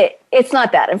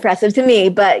that impressive to me,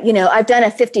 but I've done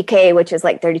a 50K, which is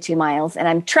like 32 miles, and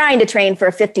I'm trying to train for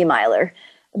a 50 miler,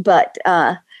 but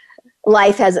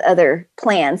life has other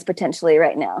plans potentially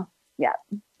right now. Yeah.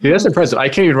 Yeah, that's impressive. I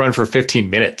can't even run for 15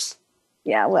 minutes.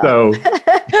 Yeah. Well, so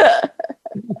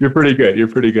you're pretty good. You're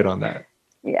pretty good on that.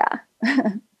 Yeah.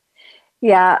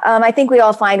 Yeah. I think we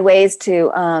all find ways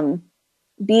to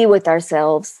be with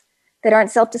ourselves that aren't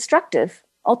self-destructive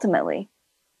ultimately.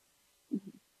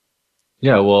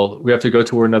 Yeah, well, we have to go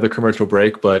to another commercial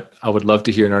break, but I would love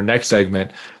to hear in our next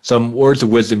segment some words of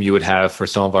wisdom you would have for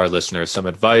some of our listeners, some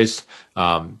advice,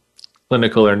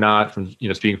 clinical or not, from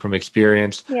speaking from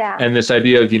experience. Yeah. And this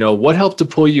idea of what helped to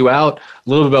pull you out, a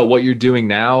little bit about what you're doing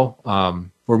now.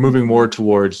 We're moving more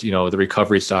towards the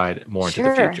recovery side, more into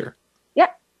the future.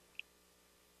 Yep.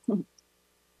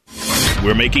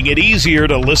 We're making it easier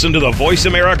to listen to the Voice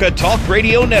America Talk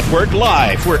Radio Network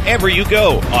live wherever you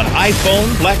go on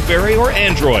iPhone, BlackBerry, or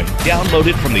Android. Download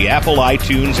it from the Apple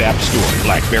iTunes App Store,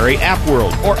 BlackBerry App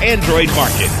World, or Android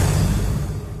Market.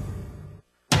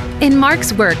 In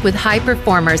Mark's work with high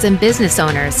performers and business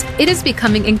owners, it is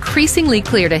becoming increasingly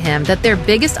clear to him that their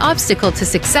biggest obstacle to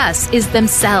success is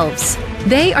themselves.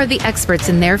 They are the experts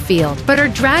in their field, but are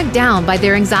dragged down by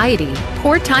their anxiety,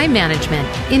 poor time management,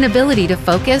 inability to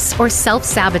focus, or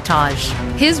self-sabotage.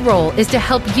 His role is to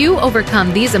help you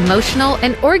overcome these emotional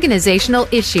and organizational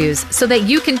issues so that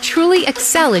you can truly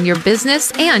excel in your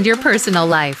business and your personal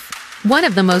life. One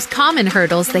of the most common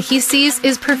hurdles that he sees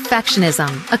is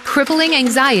perfectionism, a crippling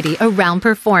anxiety around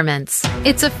performance.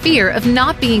 It's a fear of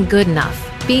not being good enough,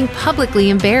 being publicly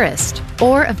embarrassed,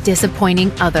 or of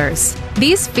disappointing others.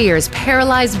 These fears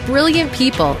paralyze brilliant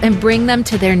people and bring them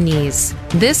to their knees.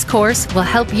 This course will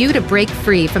help you to break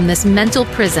free from this mental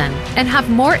prison and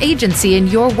have more agency in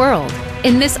your world.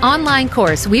 In this online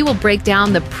course, we will break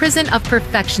down the prison of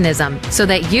perfectionism so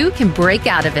that you can break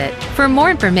out of it. For more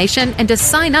information and to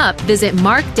sign up, visit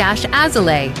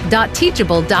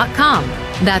mark-azalea.teachable.com.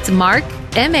 That's Mark,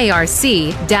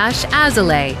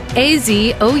 MARC-Azalea,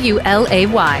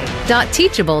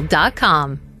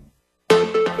 AZOULAY.teachable.com.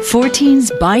 For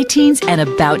teens, by teens, and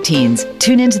about teens.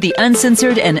 Tune into the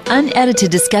uncensored and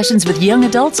unedited discussions with young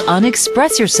adults on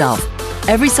Express Yourself.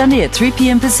 Every Sunday at 3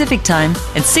 p.m. Pacific Time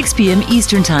and 6 p.m.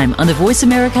 Eastern Time on the Voice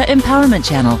America Empowerment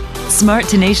Channel. Smart,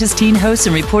 tenacious teen hosts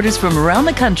and reporters from around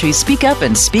the country speak up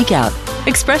and speak out.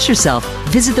 Express Yourself.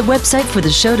 Visit the website for the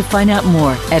show to find out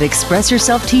more at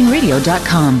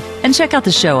expressyourselfteenradio.com. And check out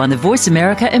the show on the Voice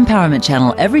America Empowerment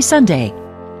Channel every Sunday.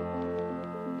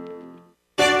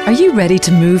 Are you ready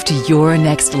to move to your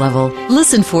next level?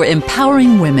 Listen for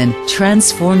Empowering Women,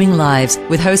 Transforming Lives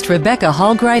with host Rebecca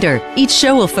Hall-Greider. Each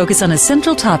show will focus on a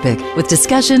central topic with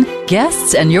discussion,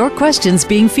 guests, and your questions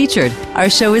being featured. Our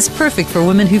show is perfect for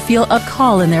women who feel a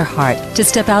call in their heart to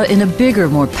step out in a bigger,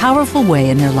 more powerful way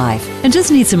in their life and just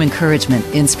need some encouragement,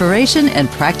 inspiration, and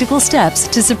practical steps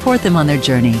to support them on their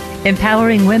journey.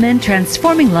 Empowering Women,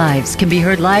 Transforming Lives can be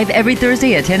heard live every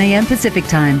Thursday at 10 a.m. Pacific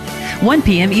Time, 1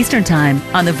 p.m. Eastern Time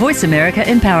on the Voice America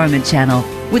Empowerment Channel,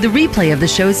 with a replay of the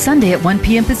show Sunday at 1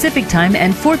 p.m. Pacific Time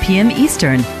and 4 p.m.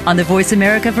 Eastern on the Voice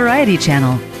America Variety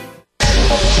Channel.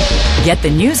 Get the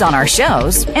news on our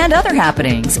shows and other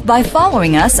happenings by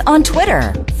following us on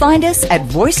Twitter. Find us at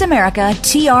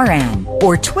VoiceAmericaTRN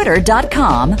or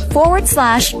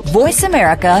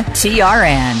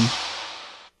twitter.com/VoiceAmericaTRN.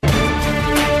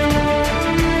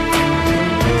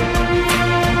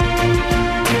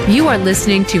 You are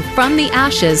listening to From the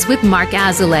Ashes with Mark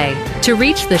Azalea. To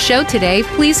reach the show today,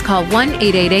 please call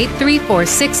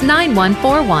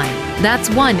 1-888-346-9141. That's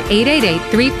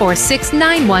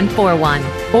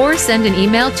 1-888-346-9141. Or send an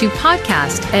email to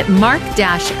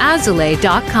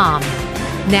podcast@mark-azoulay.com.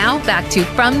 Now back to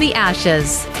From the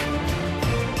Ashes.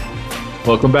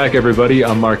 Welcome back, everybody.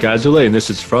 I'm Mark Azoulay, and this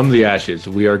is From the Ashes.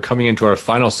 We are coming into our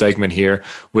final segment here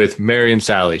with Marion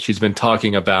Sally. She's been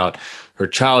talking about her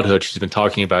childhood. She's been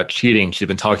talking about cheating. She's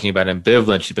been talking about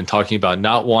ambivalence. She's been talking about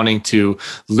not wanting to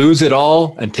lose it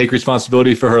all and take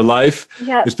responsibility for her life.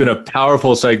 Yep. It's been a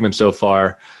powerful segment so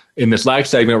far. In this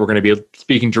last segment, we're going to be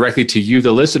speaking directly to you,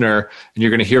 the listener, and you're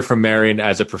going to hear from Marion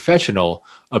as a professional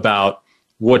about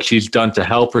what she's done to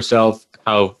help herself,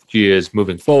 how she is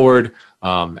moving forward,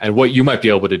 and what you might be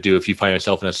able to do if you find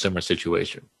yourself in a similar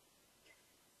situation.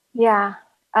 Yeah.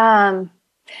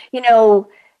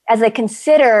 As I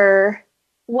consider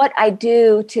what I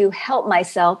do to help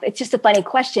myself, it's just a funny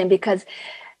question because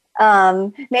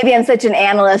maybe I'm such an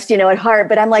analyst, at heart,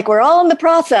 but I'm like, we're all in the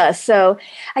process. So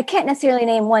I can't necessarily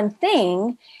name one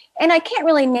thing, and I can't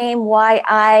really name why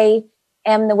I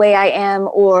am the way I am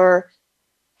or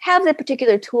have the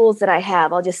particular tools that I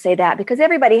have. I'll just say that because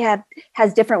everybody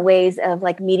has different ways of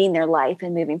like meeting their life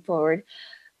and moving forward.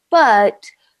 But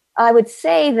I would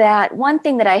say that one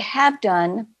thing that I have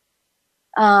done,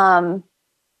 and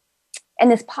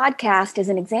this podcast is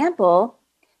an example,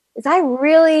 is I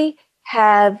really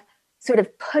have sort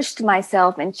of pushed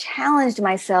myself and challenged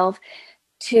myself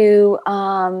to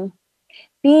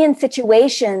be in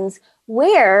situations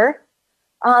where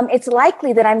it's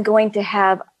likely that I'm going to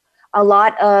have a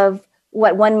lot of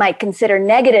what one might consider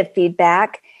negative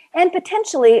feedback and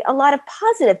potentially a lot of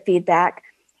positive feedback,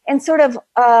 and sort of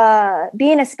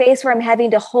be in a space where I'm having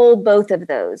to hold both of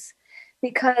those.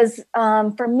 Because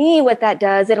for me, what that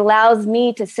does, it allows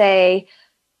me to say,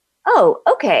 oh,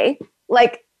 okay,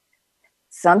 like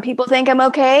some people think I'm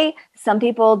okay, some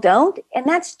people don't, and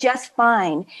that's just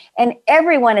fine. And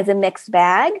everyone is a mixed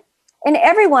bag, and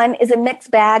everyone is a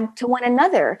mixed bag to one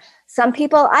another. Some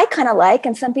people I kind of like,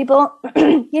 and some people,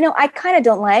 I kind of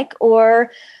don't like,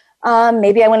 or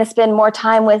maybe I want to spend more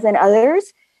time with than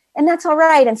others, and that's all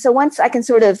right. And so once I can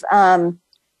sort of,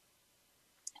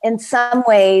 in some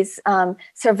ways,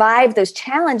 survive those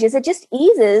challenges, it just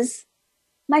eases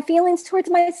my feelings towards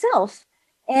myself.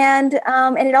 And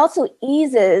it also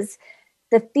eases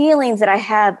the feelings that I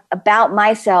have about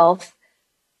myself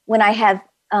when I have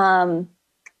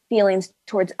feelings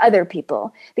towards other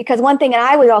people. Because one thing that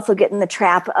I would also get in the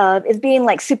trap of is being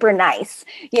like super nice,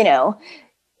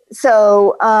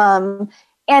 So,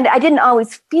 and I didn't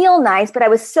always feel nice, but I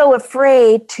was so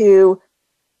afraid to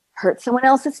hurt someone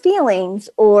else's feelings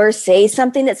or say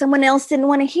something that someone else didn't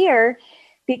want to hear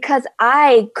because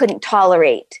I couldn't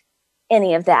tolerate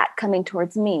any of that coming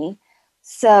towards me.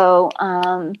 So,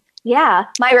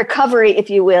 my recovery, if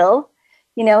you will,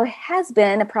 has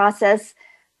been a process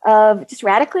of just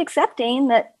radically accepting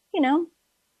that,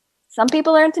 some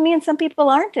people are into me and some people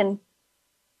aren't. And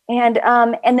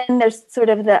then there's sort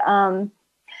of the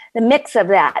mix of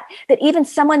that even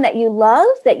someone that you love,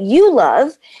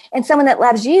 and someone that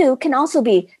loves you can also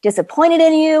be disappointed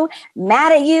in you,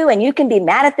 mad at you, and you can be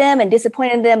mad at them and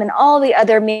disappointed in them and all the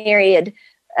other myriad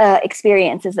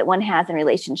experiences that one has in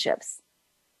relationships.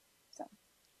 So.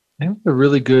 That's a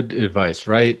really good advice,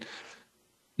 right?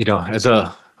 As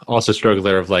a also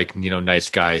struggler of nice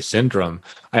guy syndrome,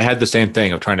 I had the same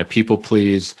thing of trying to people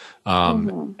please.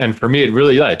 And for me, it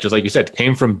really, just like you said,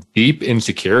 came from deep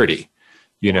insecurity,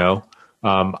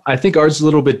 I think ours is a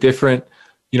little bit different.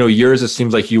 Yours, it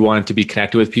seems like you wanted to be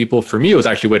connected with people. For me, it was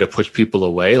actually a way to push people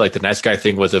away. Like the nice guy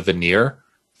thing was a veneer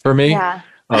for me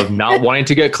of not wanting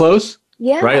to get close.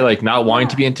 Right. Like not wanting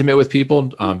to be intimate with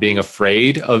people, being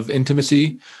afraid of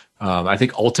intimacy. I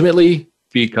think ultimately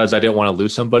because I didn't want to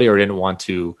lose somebody or didn't want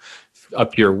to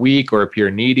appear weak or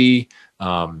appear needy.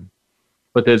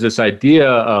 But there's this idea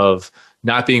of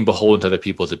not being beholden to other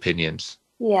people's opinions.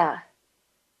 Yeah.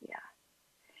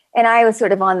 And I was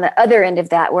sort of on the other end of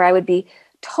that, where I would be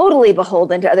totally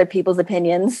beholden to other people's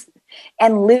opinions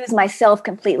and lose myself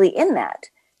completely in that.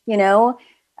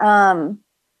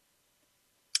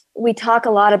 We talk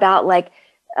a lot about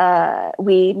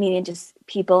we meaning just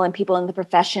people and people in the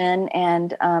profession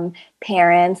and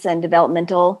parents and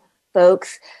developmental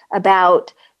folks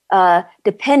about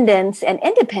dependence and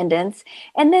independence.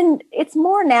 And then it's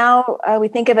more now, we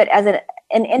think of it as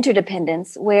an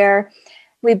interdependence where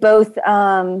we both,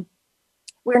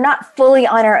 we're not fully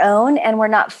on our own and we're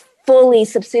not fully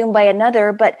subsumed by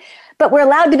another, but we're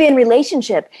allowed to be in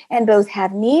relationship and both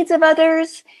have needs of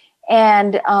others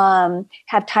and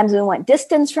have times when we want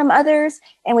distance from others.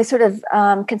 And we sort of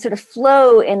can sort of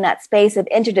flow in that space of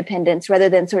interdependence rather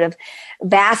than sort of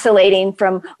vacillating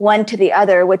from one to the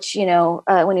other, which,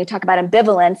 when you talk about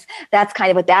ambivalence, that's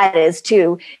kind of what that is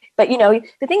too. But,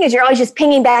 the thing is, you're always just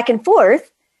pinging back and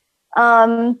forth,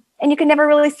 and you can never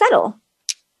really settle.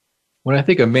 Well, I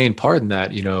think a main part in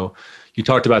that, you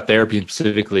talked about therapy and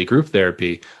specifically group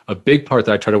therapy. A big part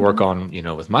that I try to work on,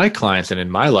 with my clients and in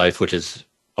my life, which is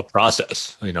a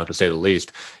process, to say the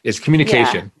least, is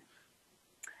communication.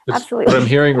 Yeah, absolutely. What I'm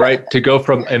hearing, right? To go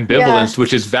from ambivalence,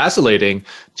 which is vacillating,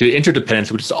 to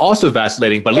interdependence, which is also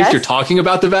vacillating, but at least you're talking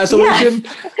about the vacillation.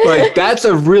 Like, that's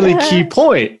a really key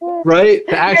point, right?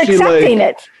 To actually you're accepting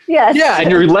it. Yes. Yeah,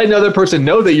 and you're letting the other person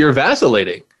know that you're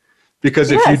vacillating.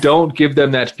 Because if you don't give them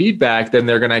that feedback, then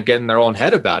they're going to get in their own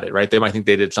head about it, right? They might think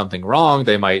they did something wrong.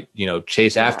 They might,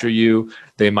 chase after you.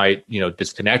 They might,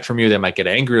 disconnect from you. They might get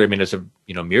angry. I mean, there's a,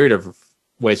 myriad of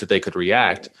ways that they could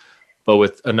react. But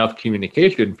with enough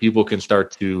communication, people can start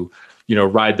to,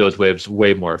 ride those waves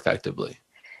way more effectively.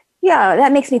 Yeah,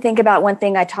 that makes me think about one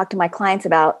thing I talk to my clients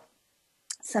about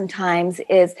sometimes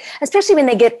is, especially when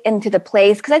they get into the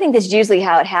place, because I think this is usually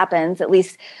how it happens, at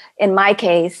least in my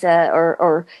case,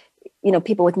 or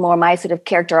people with more my sort of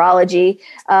characterology,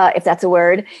 if that's a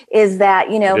word, is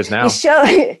that, you show,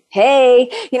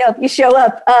 you show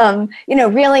up,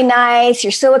 really nice,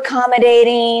 you're so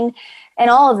accommodating and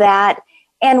all of that.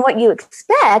 And what you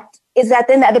expect is that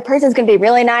then the other person's going to be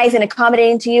really nice and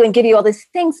accommodating to you and give you all these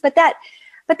things. But that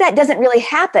doesn't really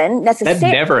happen necessarily.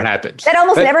 That never happens. That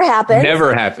almost never happens.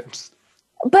 Never happens.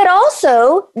 But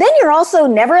also, then you're also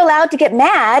never allowed to get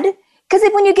mad. Because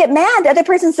when you get mad, the other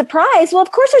person's surprised. Well,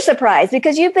 of course they're surprised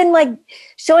because you've been like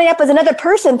showing up as another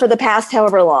person for the past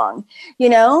however long,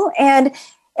 and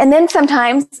then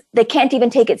sometimes they can't even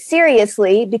take it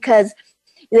seriously because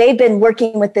they've been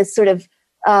working with this sort of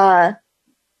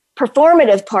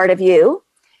performative part of you.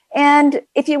 And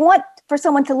if you want for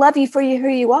someone to love you for who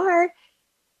you are,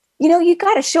 you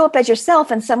got to show up as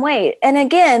yourself in some way. And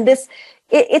again,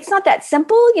 it's not that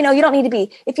simple. You don't need to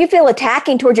be, if you feel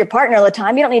attacking towards your partner all the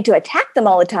time, you don't need to attack them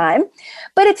all the time.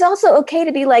 But it's also okay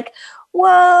to be like,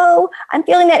 whoa, I'm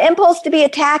feeling that impulse to be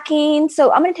attacking.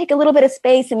 So I'm going to take a little bit of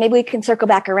space and maybe we can circle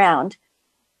back around.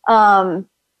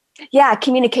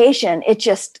 Communication.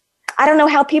 I don't know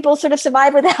how people sort of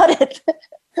survive without it.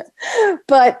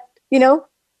 But,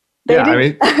 I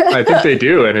mean, I think they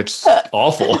do, and it's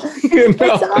awful.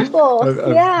 It's awful. I've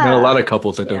known a lot of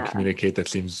couples that don't communicate. That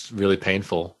seems really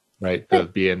painful, right? To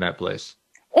be in that place.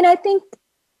 And I think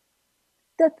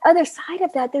the other side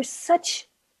of that, there's such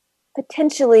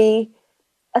potentially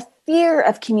a fear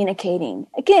of communicating.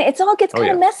 Again, it all gets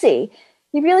kind of messy.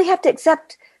 You really have to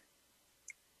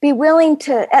be willing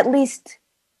to at least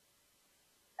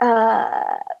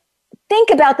think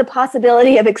about the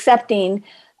possibility of accepting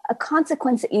a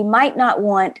consequence that you might not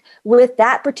want with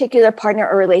that particular partner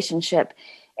or relationship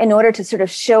in order to sort of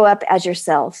show up as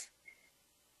yourself.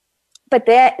 But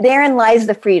therein lies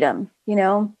the freedom,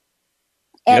 and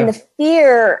the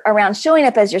fear around showing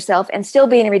up as yourself and still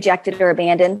being rejected or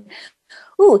abandoned.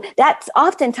 That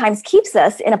oftentimes keeps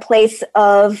us in a place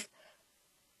of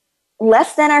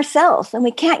less than ourselves. And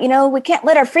we can't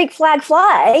let our freak flag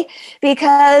fly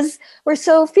because we're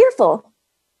so fearful.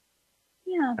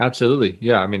 Yeah. Absolutely.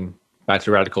 Yeah. I mean, back to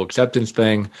the radical acceptance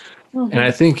thing. Mm-hmm. And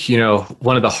I think,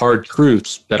 one of the hard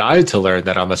truths that I had to learn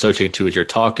that I'm associating to as you're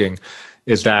talking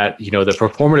is that, the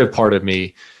performative part of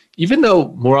me, even though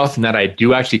more often that I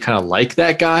do actually kind of like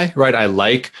that guy, right? I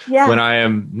like when I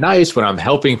am nice, when I'm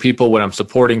helping people, when I'm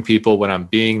supporting people, when I'm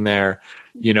being there,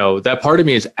 that part of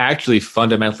me is actually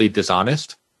fundamentally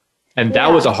dishonest. And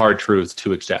that was a hard truth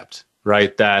to accept,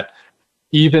 right? That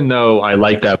even though I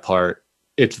like that part,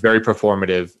 it's very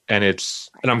performative and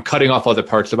I'm cutting off other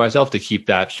parts of myself to keep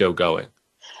that show going.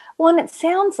 Well, and it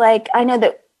sounds like, I know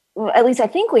that, at least I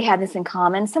think we have this in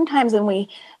common. Sometimes when we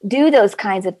do those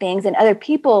kinds of things and other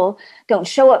people don't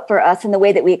show up for us in the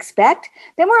way that we expect,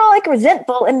 then we're all like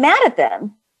resentful and mad at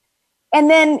them. And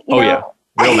then, real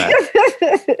mad.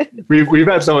 We've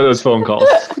had some of those phone calls.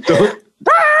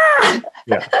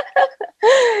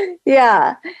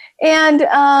 Yeah.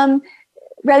 And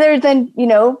rather than,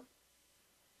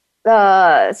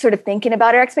 sort of thinking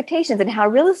about our expectations and how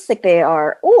realistic they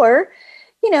are, or,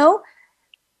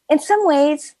 in some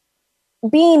ways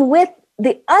being with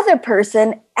the other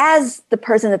person as the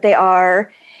person that they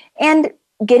are and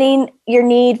getting your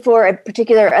need for a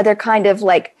particular other kind of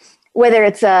like whether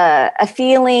it's a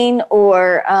feeling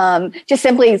or just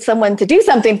simply someone to do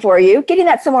something for you, getting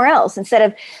that somewhere else instead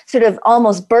of sort of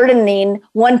almost burdening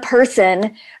one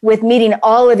person with meeting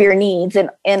all of your needs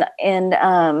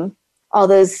and all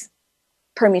those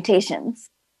permutations.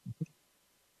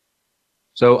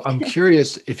 So I'm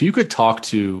curious if you could talk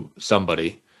to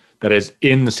somebody that is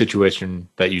in the situation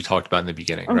that you talked about in the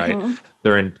beginning, right?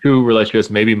 They're in 2 relationships,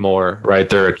 maybe more, right?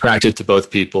 They're attracted to both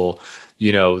people.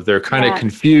 You know, they're kind of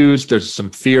confused. There's some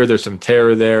fear, there's some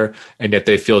terror there, and yet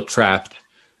they feel trapped,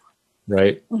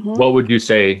 right? What would you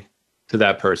say to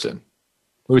that person?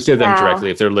 What would you say to them directly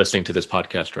if they're listening to this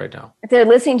podcast right now? If they're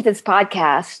listening to this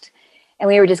podcast and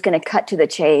we were just going to cut to the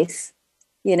chase,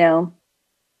 you know,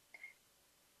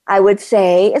 I would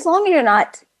say, as long as you're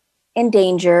not in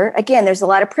danger, again, there's a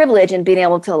lot of privilege in being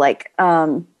able to like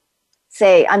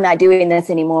say, I'm not doing this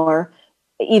anymore,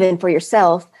 even for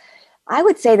yourself. I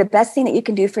would say the best thing that you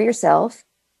can do for yourself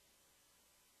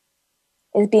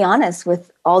is be honest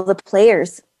with all the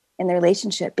players in the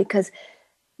relationship, because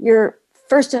you're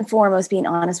first and foremost being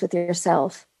honest with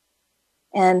yourself.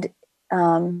 And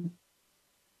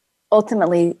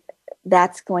ultimately,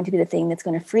 that's going to be the thing that's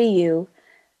going to free you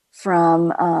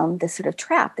from this sort of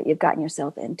trap that you've gotten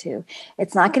yourself into.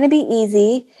 It's not going to be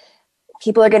easy.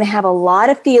 People are going to have a lot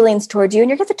of feelings towards you, and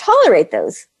you're going to have to tolerate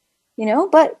those, you know,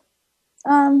 but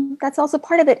that's also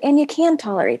part of it, and you can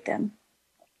tolerate them.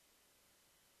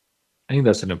 I think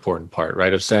that's an important part,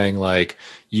 right? Of saying like,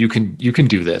 you can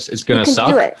do this. It's going to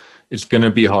suck. It's going to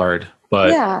be hard,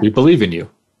 but we believe in you.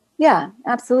 Yeah,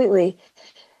 absolutely.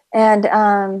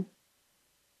 And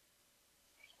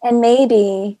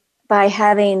maybe by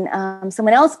having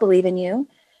someone else believe in you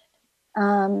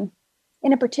in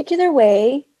a particular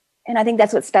way, and I think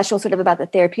that's what's special sort of about the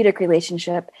therapeutic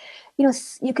relationship, you know,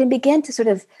 you can begin to sort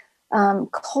of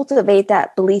cultivate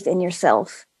that belief in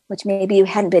yourself, which maybe you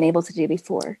hadn't been able to do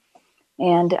before.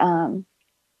 And,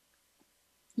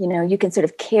 you know, you can sort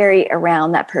of carry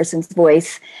around that person's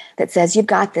voice that says, you've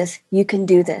got this, you can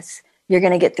do this, you're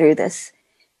going to get through this,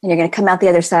 and you're going to come out the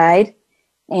other side.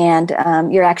 And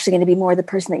you're actually going to be more the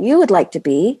person that you would like to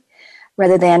be,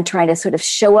 rather than trying to sort of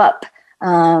show up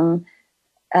in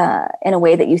a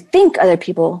way that you think other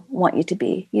people want you to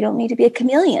be. You don't need to be a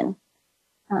chameleon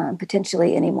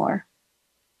potentially anymore.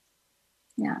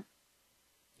 Yeah.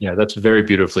 Yeah, that's very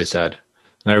beautifully said.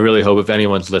 And I really hope if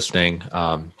anyone's listening,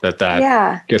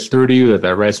 that gets through to you,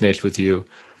 that resonates with you.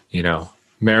 You know,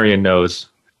 Marion knows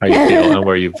how you feel and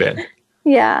where you've been.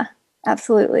 Yeah,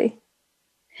 absolutely.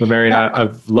 So Marion,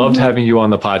 I've loved having you on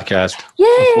the podcast. Yay!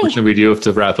 Unfortunately, we do have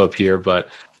to wrap up here, but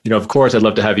you know, of course, I'd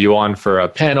love to have you on for a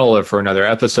panel or for another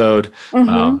episode.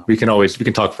 We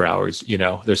can talk for hours. You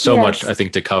know, there's so much I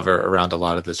think to cover around a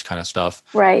lot of this kind of stuff.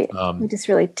 Right. We just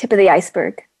really tip of the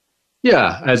iceberg.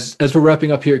 Yeah. As we're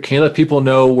wrapping up here, can you let people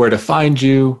know where to find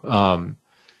you,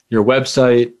 your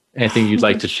website, anything you'd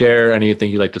like to share, anything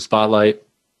you'd like to spotlight?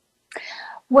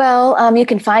 Well, you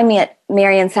can find me at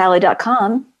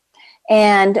marionsally.com.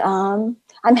 And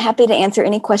I'm happy to answer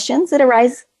any questions that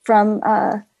arise from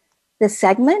this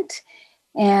segment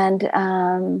and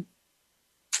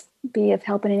be of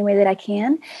help in any way that I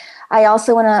can. I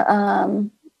also want to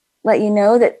let you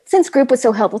know that since group was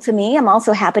so helpful to me, I'm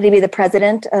also happy to be the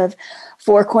president of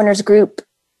Four Corners Group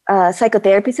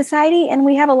Psychotherapy Society. And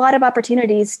we have a lot of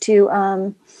opportunities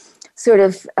to sort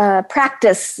of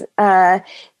practice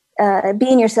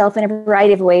being yourself in a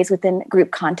variety of ways within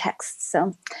group contexts.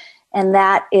 So. And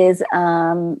that is,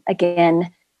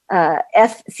 again,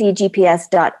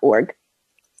 fcgps.org.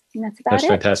 And that's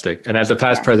fantastic. And as a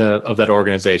past president of that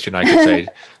organization, I could say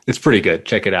it's pretty good.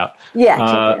 Check it out. Yeah. Check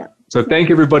it out. So thank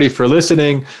you, everybody, for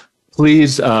listening.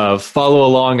 Please follow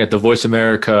along at the Voice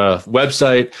America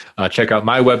website. Check out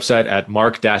my website at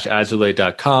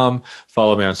mark-azulay.com.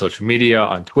 Follow me on social media,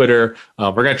 on Twitter.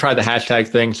 We're going to try the hashtag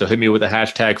thing, so hit me with a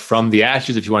hashtag from the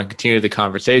ashes if you want to continue the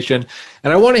conversation.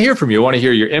 And I want to hear from you. I want to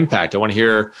hear your impact. I want to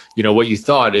hear, you know, what you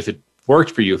thought, if it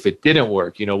worked for you, if it didn't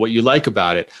work, you know, what you like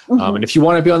about it. And if you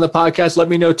want to be on the podcast, let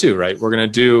me know too, right? We're going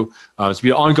to do, it's be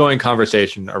an ongoing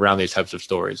conversation around these types of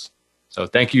stories. So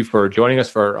thank you for joining us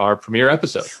for our premiere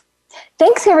episode.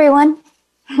 Thanks, everyone.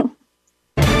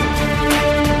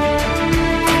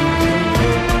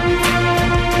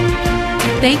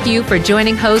 Thank you for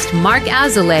joining host Mark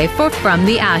Azulay for From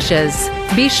the Ashes.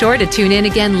 Be sure to tune in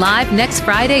again live next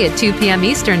Friday at 2 p.m.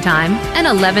 Eastern Time and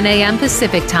 11 a.m.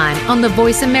 Pacific Time on the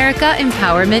Voice America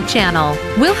Empowerment Channel.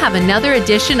 We'll have another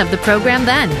edition of the program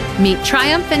then. Meet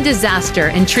triumph and disaster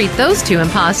and treat those two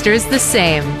imposters the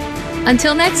same.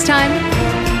 Until next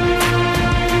time.